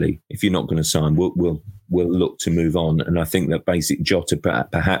 actually, if you're not going to sign, we'll look to move on. And I think that basically Jota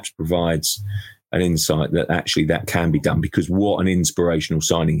perhaps provides an insight that actually that can be done, because what an inspirational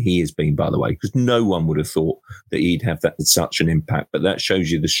signing he has been, by the way, because no one would have thought that he'd have such an impact. But that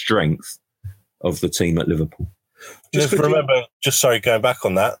shows you the strength of the team at Liverpool. Going back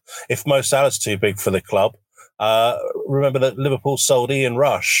on that, if Mo Salah's too big for the club, remember that Liverpool sold Ian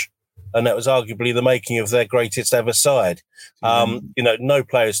Rush, and that was arguably the making of their greatest ever side. No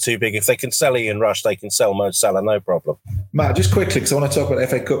player's too big. If they can sell Ian Rush, they can sell Mo Salah, no problem. Matt, just quickly, because I want to talk about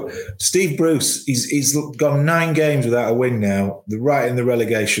FA Cup. Steve Bruce, he's gone 9 games without a win now. They're right in the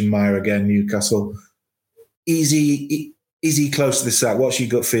relegation mire again, Newcastle. Is he close to the sack? What's your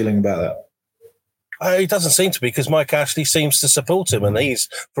gut feeling about that? He doesn't seem to be, because Mike Ashley seems to support him, and he's,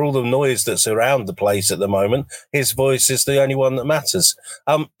 for all the noise that's around the place at the moment, his voice is the only one that matters.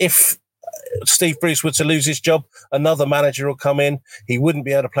 If Steve Bruce were to lose his job, another manager will come in. He wouldn't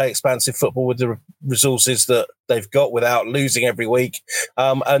be able to play expansive football with the resources that they've got without losing every week.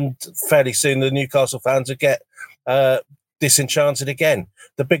 And fairly soon the Newcastle fans would get disenchanted again.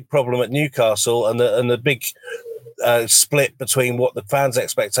 The big problem at Newcastle and the big split between what the fans'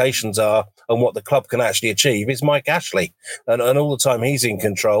 expectations are and what the club can actually achieve is Mike Ashley. And all the time he's in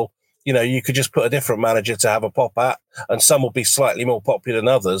control, you could just put a different manager to have a pop at, and some will be slightly more popular than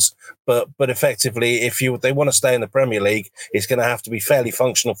others. But effectively, if they want to stay in the Premier League, it's going to have to be fairly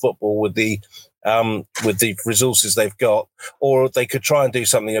functional football with the resources they've got, or they could try and do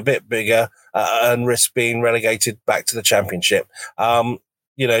something a bit bigger and risk being relegated back to the Championship. 9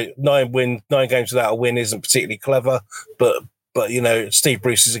 games without a win isn't particularly clever, but Steve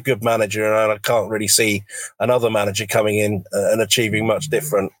Bruce is a good manager, and I can't really see another manager coming in and achieving much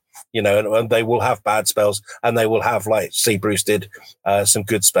different. And they will have bad spells, and they will have, like Steve Bruce did, some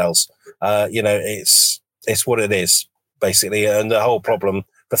good spells. It's what it is, basically. And the whole problem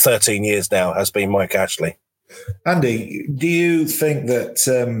for 13 years now has been Mike Ashley. Andy, do you think that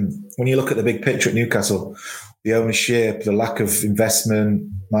when you look at the big picture at Newcastle, the ownership, the lack of investment,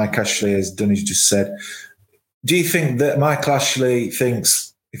 Mike Ashley has done as you just said, do you think that Mike Ashley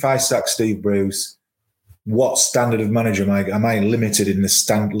thinks, if I sack Steve Bruce, what standard of manager am I limited in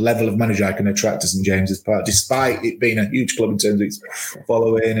the level of manager I can attract to St James's Park, despite it being a huge club in terms of its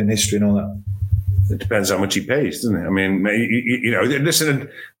following and history and all that? It depends how much he pays, doesn't it? I mean, listen,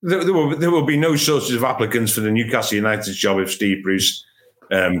 there will be no shortage of applicants for the Newcastle United job if Steve Bruce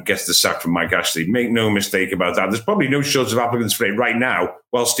gets the sack from Mike Ashley. Make no mistake about that. There's probably no shortage of applicants for it right now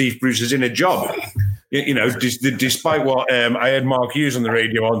while Steve Bruce is in a job. Despite what I heard Mark Hughes on the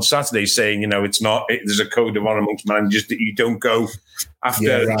radio on Saturday saying, it's not, there's a code of honor amongst managers that you don't go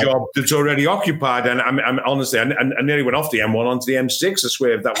after a job that's already occupied. And I'm honestly, I nearly went off the M1 onto the M6. I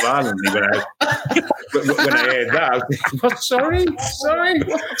swear that violently when I heard that. What? Sorry.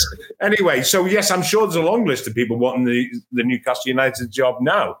 What? Anyway, so yes, I'm sure there's a long list of people wanting the Newcastle United job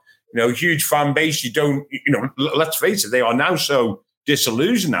now. Huge fan base. Let's face it, they are now so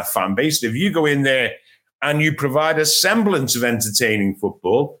disillusioned, that fan base. If you go in there and you provide a semblance of entertaining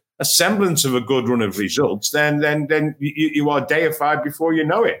football, a semblance of a good run of results, then you are deified before you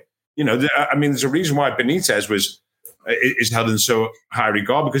know it. There's a reason why Benitez is held in so high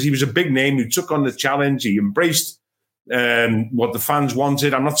regard, because he was a big name who took on the challenge. He embraced what the fans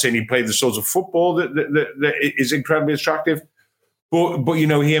wanted. I'm not saying he played the sort of football that is incredibly attractive, but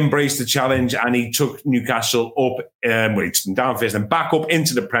he embraced the challenge and he took Newcastle up, down first and back up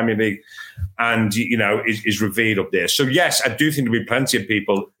into the Premier League, and is revered up there. So yes, I do think there'll be plenty of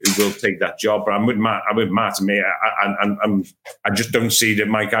people who will take that job. But I'm with Matt. To me, I just don't see that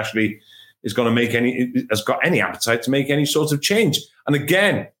Mike Ashley has got any appetite to make any sort of change. And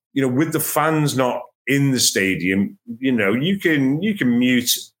again, with the fans not in the stadium, you can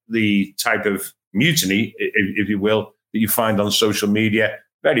mute the type of mutiny, if you will, that you find on social media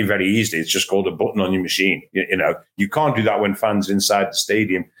very, very easily. It's just called a button on your machine. You can't do that when fans are inside the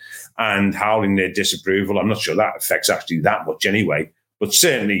stadium and howling their disapproval. I'm not sure that affects actually that much anyway. But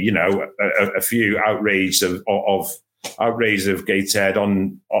certainly, a few outrage of Gateshead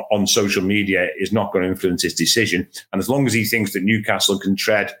on social media is not going to influence his decision. And as long as he thinks that Newcastle can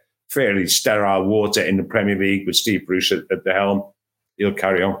tread fairly sterile water in the Premier League with Steve Bruce at the helm, he'll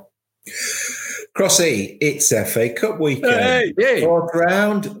carry on. Crossy, it's FA Cup weekend. Hey. Fourth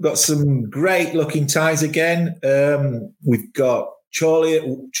round, got some great looking ties again. We've got Chorley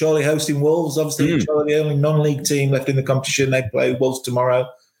hosting Wolves. Obviously, Chorley, the only non-league team left in the competition. They play Wolves tomorrow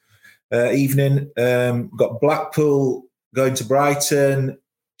evening. Got Blackpool going to Brighton,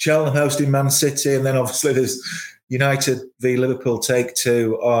 Cheltenham hosting Man City, and then obviously there's United v Liverpool take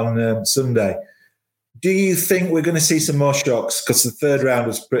two on Sunday. Do you think we're going to see some more shocks? Because the third round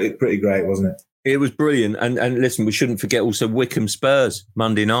was pretty great, wasn't it? It was brilliant. And listen, we shouldn't forget also Wycombe Spurs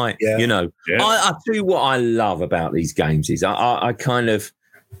Monday night. Yeah. I tell you what I love about these games is I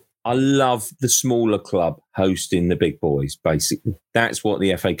love the smaller club hosting the big boys, basically. That's what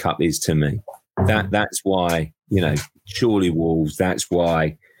the FA Cup is to me. That's why, surely Wolves, that's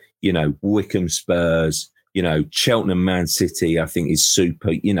why, Wycombe Spurs, Cheltenham Man City, I think is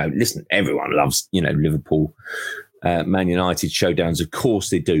super. Listen, everyone loves, Liverpool, Man United showdowns. Of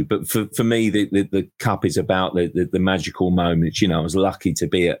course they do. But for me, the cup is about the magical moments. I was lucky to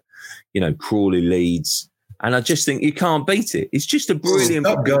be at, Crawley Leeds. And I just think you can't beat it. It's just a brilliant.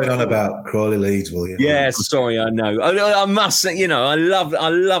 Stop going on about Crawley Leeds, will you? Yeah, sorry, I know. I must say, I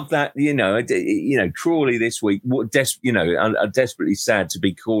love that. Crawley this week. I'm desperately sad to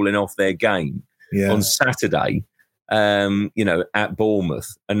be calling off their game on Saturday. At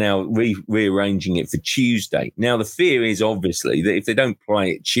Bournemouth, and now rearranging it for Tuesday. Now the fear is obviously that if they don't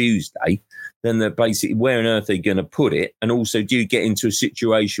play it Tuesday, then they're basically, where on earth are they going to put it? And also, do you get into a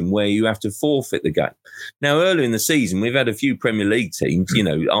situation where you have to forfeit the game? Now, earlier in the season, we've had a few Premier League teams,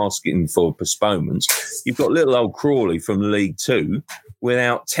 asking for postponements. You've got little old Crawley from League Two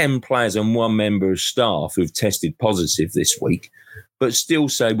without 10 players and one member of staff who've tested positive this week, but still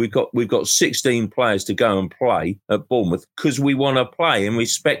say we've got 16 players to go and play at Bournemouth because we want to play and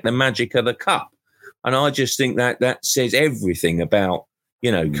respect the magic of the cup. And I just think that says everything about,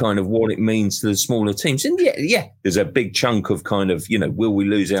 kind of what it means to the smaller teams. And yeah, there's a big chunk of kind of, will we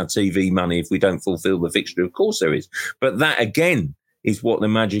lose our TV money if we don't fulfill the fixture? Of course there is. But that, again, is what the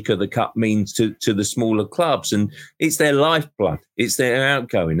magic of the cup means to the smaller clubs. And it's their lifeblood. It's their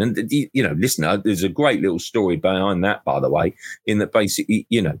outgoing. And, listen, there's a great little story behind that, by the way, in that basically,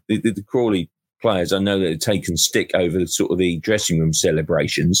 the Crawley players, I know that have taken stick over sort of the dressing room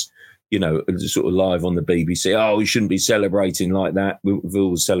celebrations, sort of live on the BBC. Oh, we shouldn't be celebrating like that with all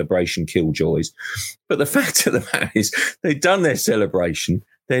the celebration killjoys. But the fact of the matter is they'd done their celebration.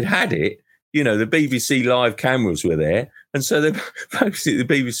 They'd had it. The BBC live cameras were there. And so the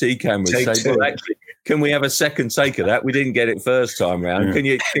BBC cameras say, well, actually, can we have a second take of that? We didn't get it first time round.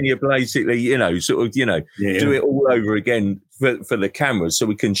 Yeah. Can you basically, do it all over again for the cameras so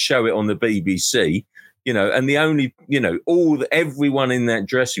we can show it on the BBC, And the only, everyone in that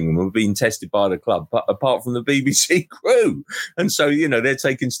dressing room were being tested by the club, but apart from the BBC crew. And so, they're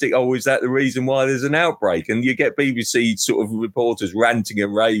taking stick. Oh, is that the reason why there's an outbreak? And you get BBC sort of reporters ranting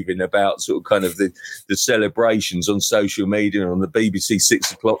and raving about sort of kind of the celebrations on social media and on the BBC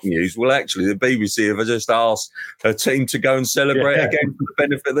 6 o'clock news. Well, actually, the BBC have just asked her team to go and celebrate again for the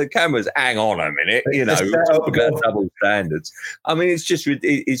benefit of the cameras. Hang on a minute, talk about double standards. I mean, it's just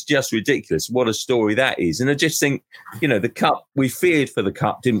ridiculous. What a story that is. And I just think, the cup, we feared for the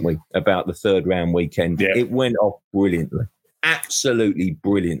cup, didn't we, about the third round weekend? Yeah. It went off brilliantly, absolutely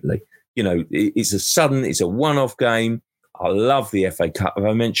brilliantly. It's a one-off game. I love the FA Cup. Have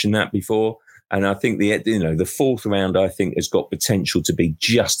I mentioned that before? And I think the fourth round, I think, has got potential to be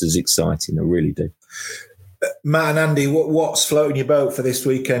just as exciting. I really do. Matt and Andy, what's floating your boat for this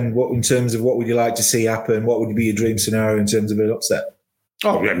weekend? What, in terms of what would you like to see happen? What would be your dream scenario in terms of an upset?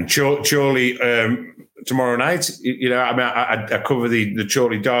 Oh, yeah, surely tomorrow night. I cover the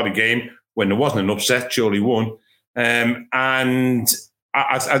Chorley Derby game when there wasn't an upset. Chorley won, and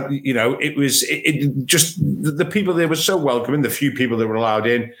it was just the people there were so welcoming. The few people that were allowed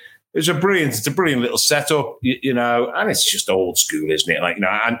in, it's a brilliant little setup, and it's just old school, isn't it?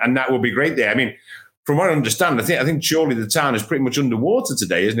 And that will be great there. I mean, from what I understand, I think surely the town is pretty much underwater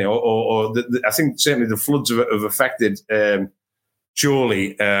today, isn't it? I think certainly the floods have affected.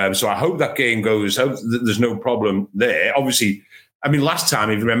 Surely. So I hope that game goes. Hope that there's no problem there. Obviously, I mean, last time,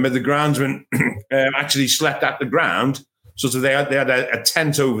 if you remember, the groundsman actually slept at the ground. So they had a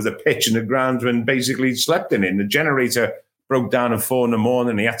tent over the pitch, and the groundsman basically slept in it. And the generator broke down at 4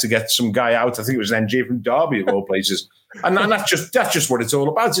 a.m. He had to get some guy out. I think it was an NJ from Derby, of all places. And that's just what it's all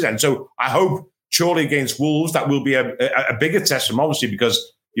about today. And so I hope surely against Wolves, that will be a bigger test for them, obviously,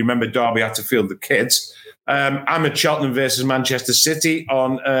 because you remember Derby had to field the kids. I'm at Cheltenham versus Manchester City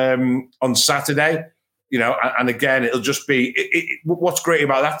on Saturday, and again, it'll just be what's great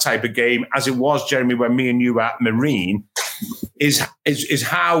about that type of game, as it was, Jeremy, when me and you were at Marine, is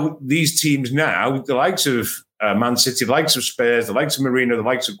how these teams now, the likes of Man City, the likes of Spurs, the likes of Mourinho, the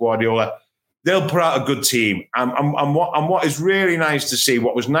likes of Guardiola, they'll put out a good team. And what is really nice to see,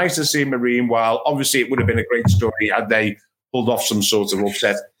 what was nice to see in Marine, while obviously it would have been a great story had they pulled off some sort of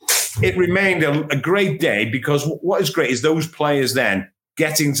upset, it remained a great day, because what is great is those players then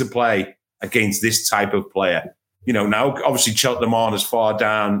getting to play against this type of player. Now obviously Cheltenham aren't as far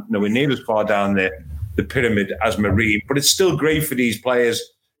down, nowhere near as far down the pyramid as Marine, but it's still great for these players,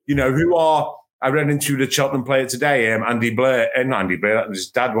 who are. I ran into the Cheltenham player today, Andy Blair, not Andy Blair, that was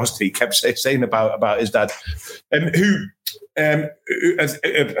his dad, wasn't he? He kept saying about his dad, who I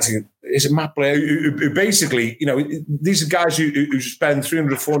think, is it Matt Blair, who basically, these are guys who spend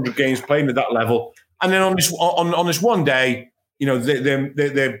 300, 400 games playing at that level. And then on this one day,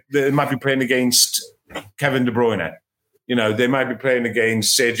 they might be playing against Kevin De Bruyne. They might be playing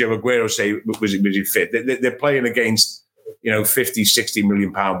against Sergio Aguero, say, was he fit? They're playing against, 50, 60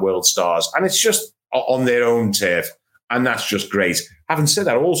 million pound world stars. And it's just on their own turf. And that's just great. Having said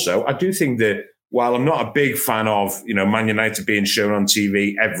that, also, I do think that while I'm not a big fan of, Man United being shown on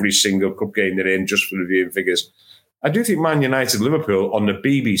TV every single cup game they're in just for the viewing figures, I do think Man United Liverpool on the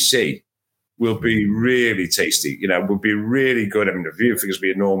BBC will be really tasty. Will be really good. I mean, the viewing figures will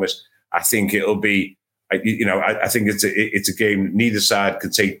be enormous. I think it'll be, I think it's a game that neither side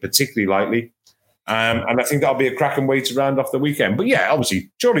can take particularly lightly. And I think that'll be a cracking way to round off the weekend. But yeah,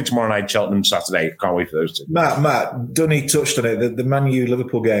 obviously, surely tomorrow night, Cheltenham, Saturday. Can't wait for those two. Matt, Dunny touched on it, the Man U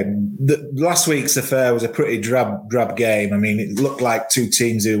Liverpool game. Last week's affair was a pretty drab game. I mean, it looked like two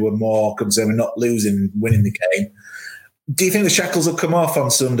teams who were more concerned with not losing, winning the game. Do you think the shackles will come off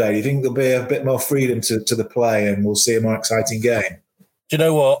on Sunday? Do you think there'll be a bit more freedom to the play and we'll see a more exciting game? Do you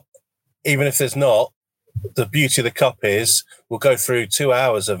know what? Even if there's not, the beauty of the cup is we'll go through 2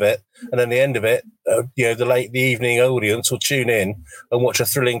 hours of it, and then the end of it, the evening audience will tune in and watch a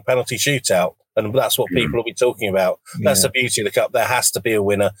thrilling penalty shootout, and that's what people will be talking about. That's the beauty of the cup. There has to be a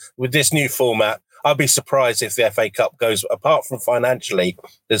winner with this new format. I'd be surprised if the FA Cup goes, apart from financially,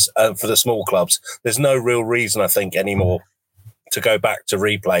 there's for the small clubs, there's no real reason, I think, anymore to go back to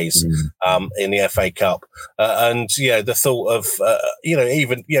replays in the FA Cup. The thought of,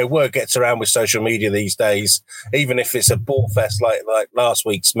 even word gets around with social media these days, even if it's a ball fest like last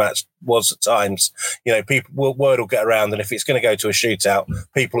week's match was at times, word will get around, and if it's going to go to a shootout,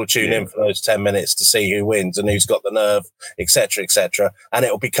 people will tune in for those 10 minutes to see who wins and who's got the nerve, etc., etc. And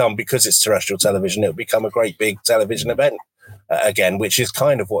it'll become, because it's terrestrial television, it'll become a great big television event again, which is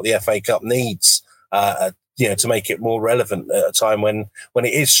kind of what the FA Cup needs, to make it more relevant at a time when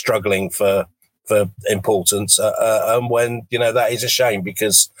it is struggling for for importance, and when that is a shame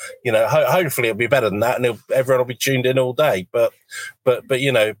because hopefully it'll be better than that, and everyone will be tuned in all day. But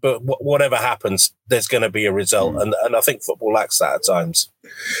whatever happens, there's going to be a result, and I think football lacks that at times.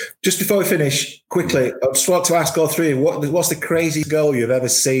 Just before we finish, quickly, I just want to ask all three: what's the craziest goal you've ever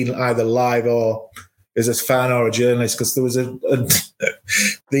seen, either live or as a fan or a journalist? Because there was the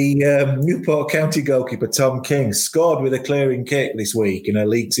Newport County goalkeeper Tom King scored with a clearing kick this week in a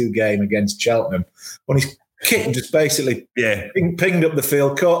League Two game against Cheltenham. When his kick just basically pinged up the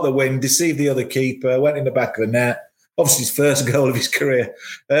field, caught the wind, deceived the other keeper, went in the back of the net. Obviously, his first goal of his career.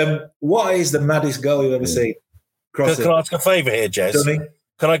 What is the maddest goal you've ever seen? Can I ask a favour here, Jez? Johnny?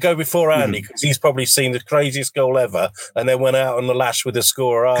 Can I go before Andy? Because he's probably seen the craziest goal ever and then went out on the lash with a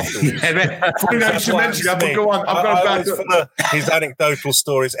score afterwards. Go on. I've got his anecdotal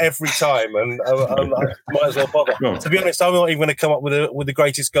stories every time, and I might as well bother. To be honest, I'm not even going to come up with the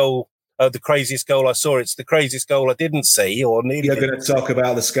greatest goal, the craziest goal I saw. It's the craziest goal I didn't see or nearly. You're going to talk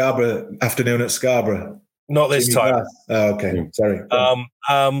about the Scarborough afternoon at Scarborough. Not this time. Oh, okay. Sorry.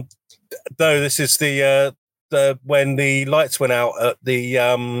 No, this is the when the lights went out at the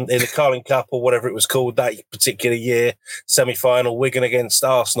in the Carling Cup or whatever it was called that particular year, semi-final, Wigan against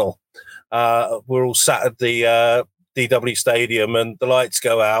Arsenal. We're all sat at the DW Stadium and the lights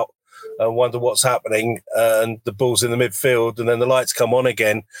go out and wonder what's happening, and the ball's in the midfield, and then the lights come on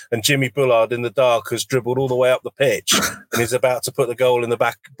again, and Jimmy Bullard in the dark has dribbled all the way up the pitch and is about to put the ball in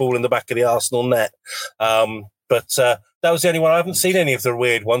the back of the Arsenal net. But that was the only one. I haven't seen any of the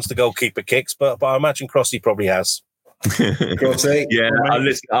weird ones, the goalkeeper kicks, but I imagine Crossy probably has. Yeah,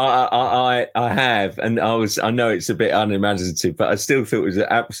 I have, and I know it's a bit unimaginative, but I still thought it was an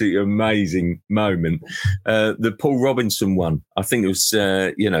absolutely amazing moment. The Paul Robinson one, I think it was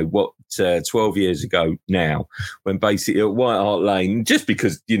 12 years ago now, when basically at White Hart Lane, just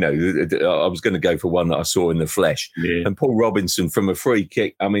because I was going to go for one that I saw in the flesh, and Paul Robinson from a free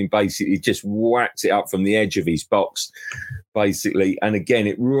kick, I mean, basically just whacked it up from the edge of his box, basically, and again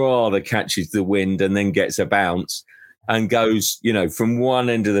it rather catches the wind and then gets a bounce and goes, from one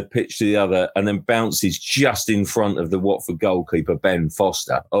end of the pitch to the other, and then bounces just in front of the Watford goalkeeper, Ben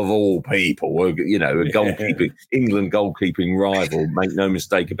Foster, of all people, a goalkeeping, England goalkeeping rival, make no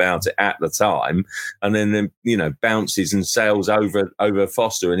mistake about it, at the time. And then, bounces and sails over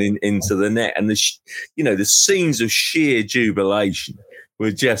Foster and into the net. And the scenes of sheer jubilation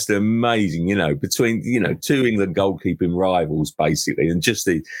were just amazing, between, two England goalkeeping rivals, basically, and just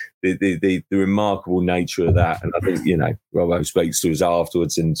the remarkable nature of that. And I think, Robbo speaks to us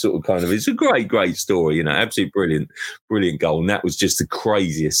afterwards and sort of kind of, it's a great story, absolutely brilliant goal. And that was just the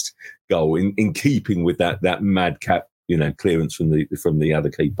craziest goal in keeping with that madcap, clearance from the other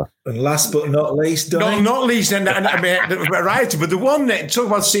keeper. And last but not least, not least, and I mean, variety, but the one that talk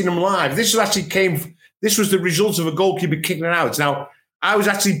about seeing them live, this was the result of a goalkeeper kicking it out. Now, I was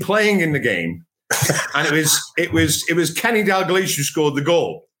actually playing in the game, and it was Kenny Dalglish who scored the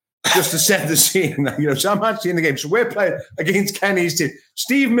goal, just to set the scene. So I'm actually in the game. So we're playing against Kenny's team.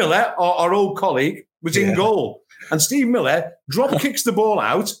 Steve Miller, our old colleague, was in goal, and Steve Miller drop kicks the ball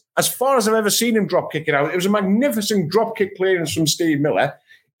out. As far as I've ever seen him drop kick it out, it was a magnificent drop kick clearance from Steve Miller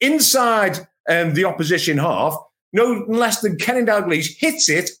inside the opposition half. No less than Kenny Dalglish hits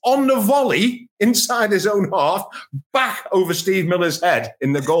it on the volley inside his own half, back over Steve Miller's head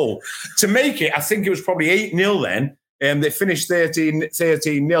in the goal. To make it, I think it was probably 8-0 then. They finished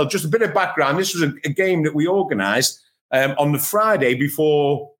 13-0. Just a bit of background. This was a game that we organised on the Friday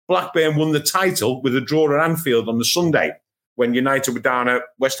before Blackburn won the title with a draw at Anfield on the Sunday, when United were down at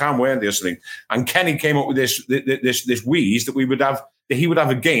West Ham, weren't they, or something? And Kenny came up with this wheeze that he would have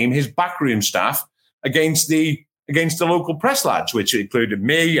a game, his backroom staff, against the local press lads, which included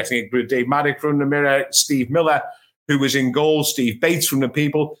me, I think it included Dave Maddock from the Mirror, Steve Miller, who was in goal, Steve Bates from the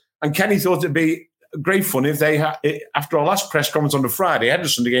People. And Kenny thought it'd be great fun if they had, after our last press conference on the Friday, ahead of the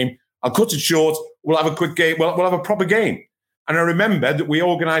Sunday game, I'll cut it short, we'll have a quick game, we'll have a proper game. And I remember that we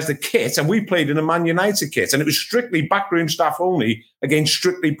organised a kit and we played in a Man United kit, and it was strictly backroom staff only against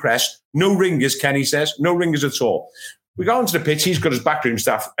strictly press. No ringers, Kenny says, no ringers at all. We go onto the pitch, he's got his backroom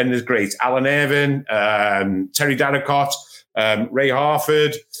staff, and there's great. Alan Irvin, Terry Darracott, Ray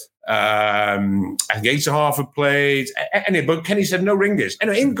Harford, I think Gator Harford played. Anyway, but Kenny said no ringers.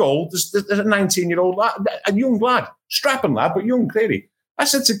 Anyway, in goal, there's a 19-year-old lad, a young lad, strapping lad, but young clearly. I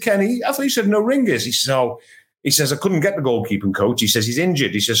said to Kenny, I thought you said no ringers. He says, oh, I couldn't get the goalkeeping coach. He says he's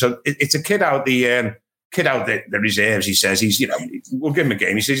injured. He says, so it's a kid out the reserves. He says we'll give him a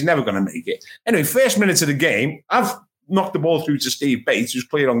game. He says he's never going to make it. Anyway, first minute of the game, I've knocked the ball through to Steve Bates, who's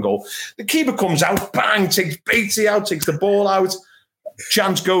clear on goal. The keeper comes out, bang, takes Batesy out, takes the ball out.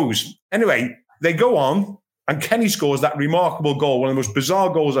 Chance goes. Anyway, they go on, and Kenny scores that remarkable goal, one of the most bizarre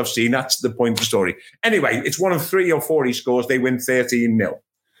goals I've seen. That's the point of the story. Anyway, it's one of 3 or 4 he scores. They win 13-0.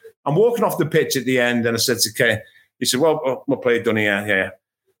 I'm walking off the pitch at the end, and I said to Kenny, he said, well, what play done here? Yeah.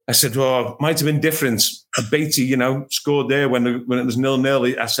 I said, well, might have been different. Beatty, scored there when it was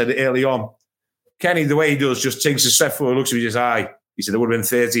 0-0. I said it early on. Kenny, the way he does, just takes a step forward, looks at me, his eye. He said, it would have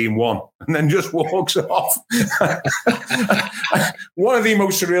been 13-1, and then just walks off. One of the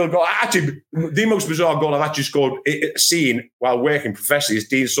most surreal goals, actually, the most bizarre goal I've actually seen while working professionally is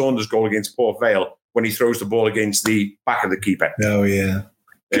Dean Saunders' goal against Port Vale when he throws the ball against the back of the keeper. Oh, yeah.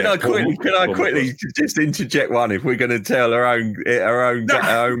 Can I quickly just interject one? If we're going to tell our own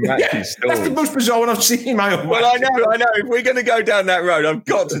matches story, that's the most bizarre one I've seen in my own. Well, I know. If we're going to go down that road, I've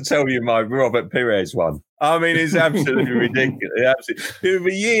got to tell you my Robert Pires one. I mean, it's absolutely ridiculous. Absolutely. For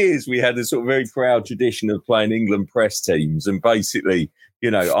years, we had a sort of very proud tradition of playing England press teams, and basically,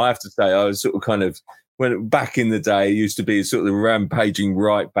 I have to say, I was sort of kind of. When back in the day, it used to be sort of the rampaging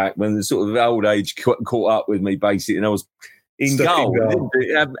right back when the sort of old age caught up with me, basically, and I was. In goal.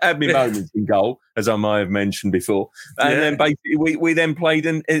 Had me moments in goal, as I might have mentioned before. And then basically we then played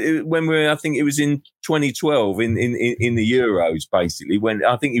when I think it was in 2012 in the Euros, basically, when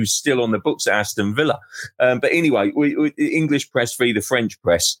I think he was still on the books at Aston Villa. But anyway, we English press v the French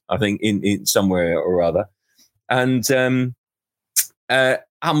press, I think, in somewhere or other. And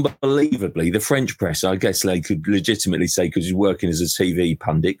unbelievably, the French press, I guess they could legitimately say, because he's working as a TV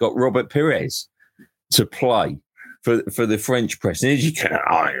pundit, got Robert Pires to play for the French press. And as you can,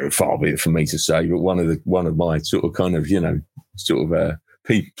 far be it for me to say, but one of my sort of kind of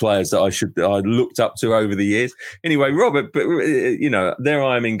players that I looked up to over the years. Anyway, Robert, there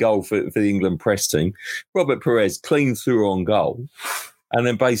I am in goal for the England press team. Robert Pires clean through on goal, and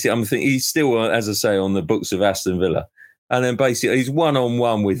then basically I'm thinking he's still, as I say, on the books of Aston Villa, and then basically he's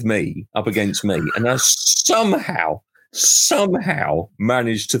 1-on-1 with me up against me, and I somehow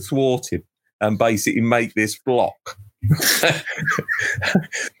managed to thwart him and basically make this block. The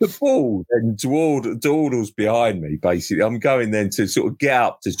ball then dawdles behind me, basically. I'm going then to sort of get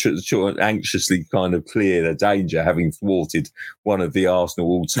up to anxiously kind of clear the danger, having thwarted one of the Arsenal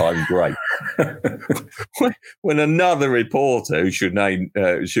all-time greats. When another reporter who should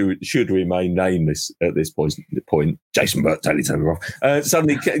remain nameless at this point, Jason Burt, totally turn off,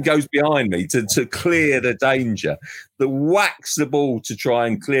 suddenly goes behind me to clear the danger, that whacks the ball to try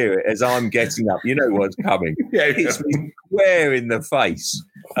and clear it as I'm getting up. You know what's coming. Hits me square in the face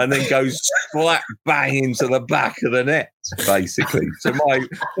and then goes flat bang into the back of the net, basically. So one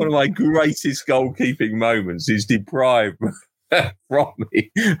of my greatest goalkeeping moments is deprived from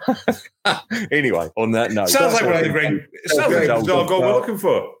me. Anyway, on that note. Sounds like one of the great goal we're looking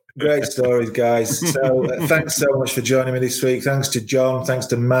for. Great stories, guys. So thanks so much for joining me this week. Thanks to John, thanks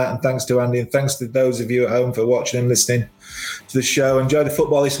to Matt, and thanks to Andy, and thanks to those of you at home for watching and listening to the show. Enjoy the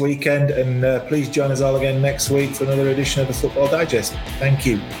football this weekend, and please join us all again next week for another edition of the Football Digest. Thank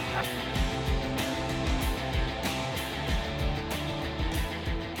you.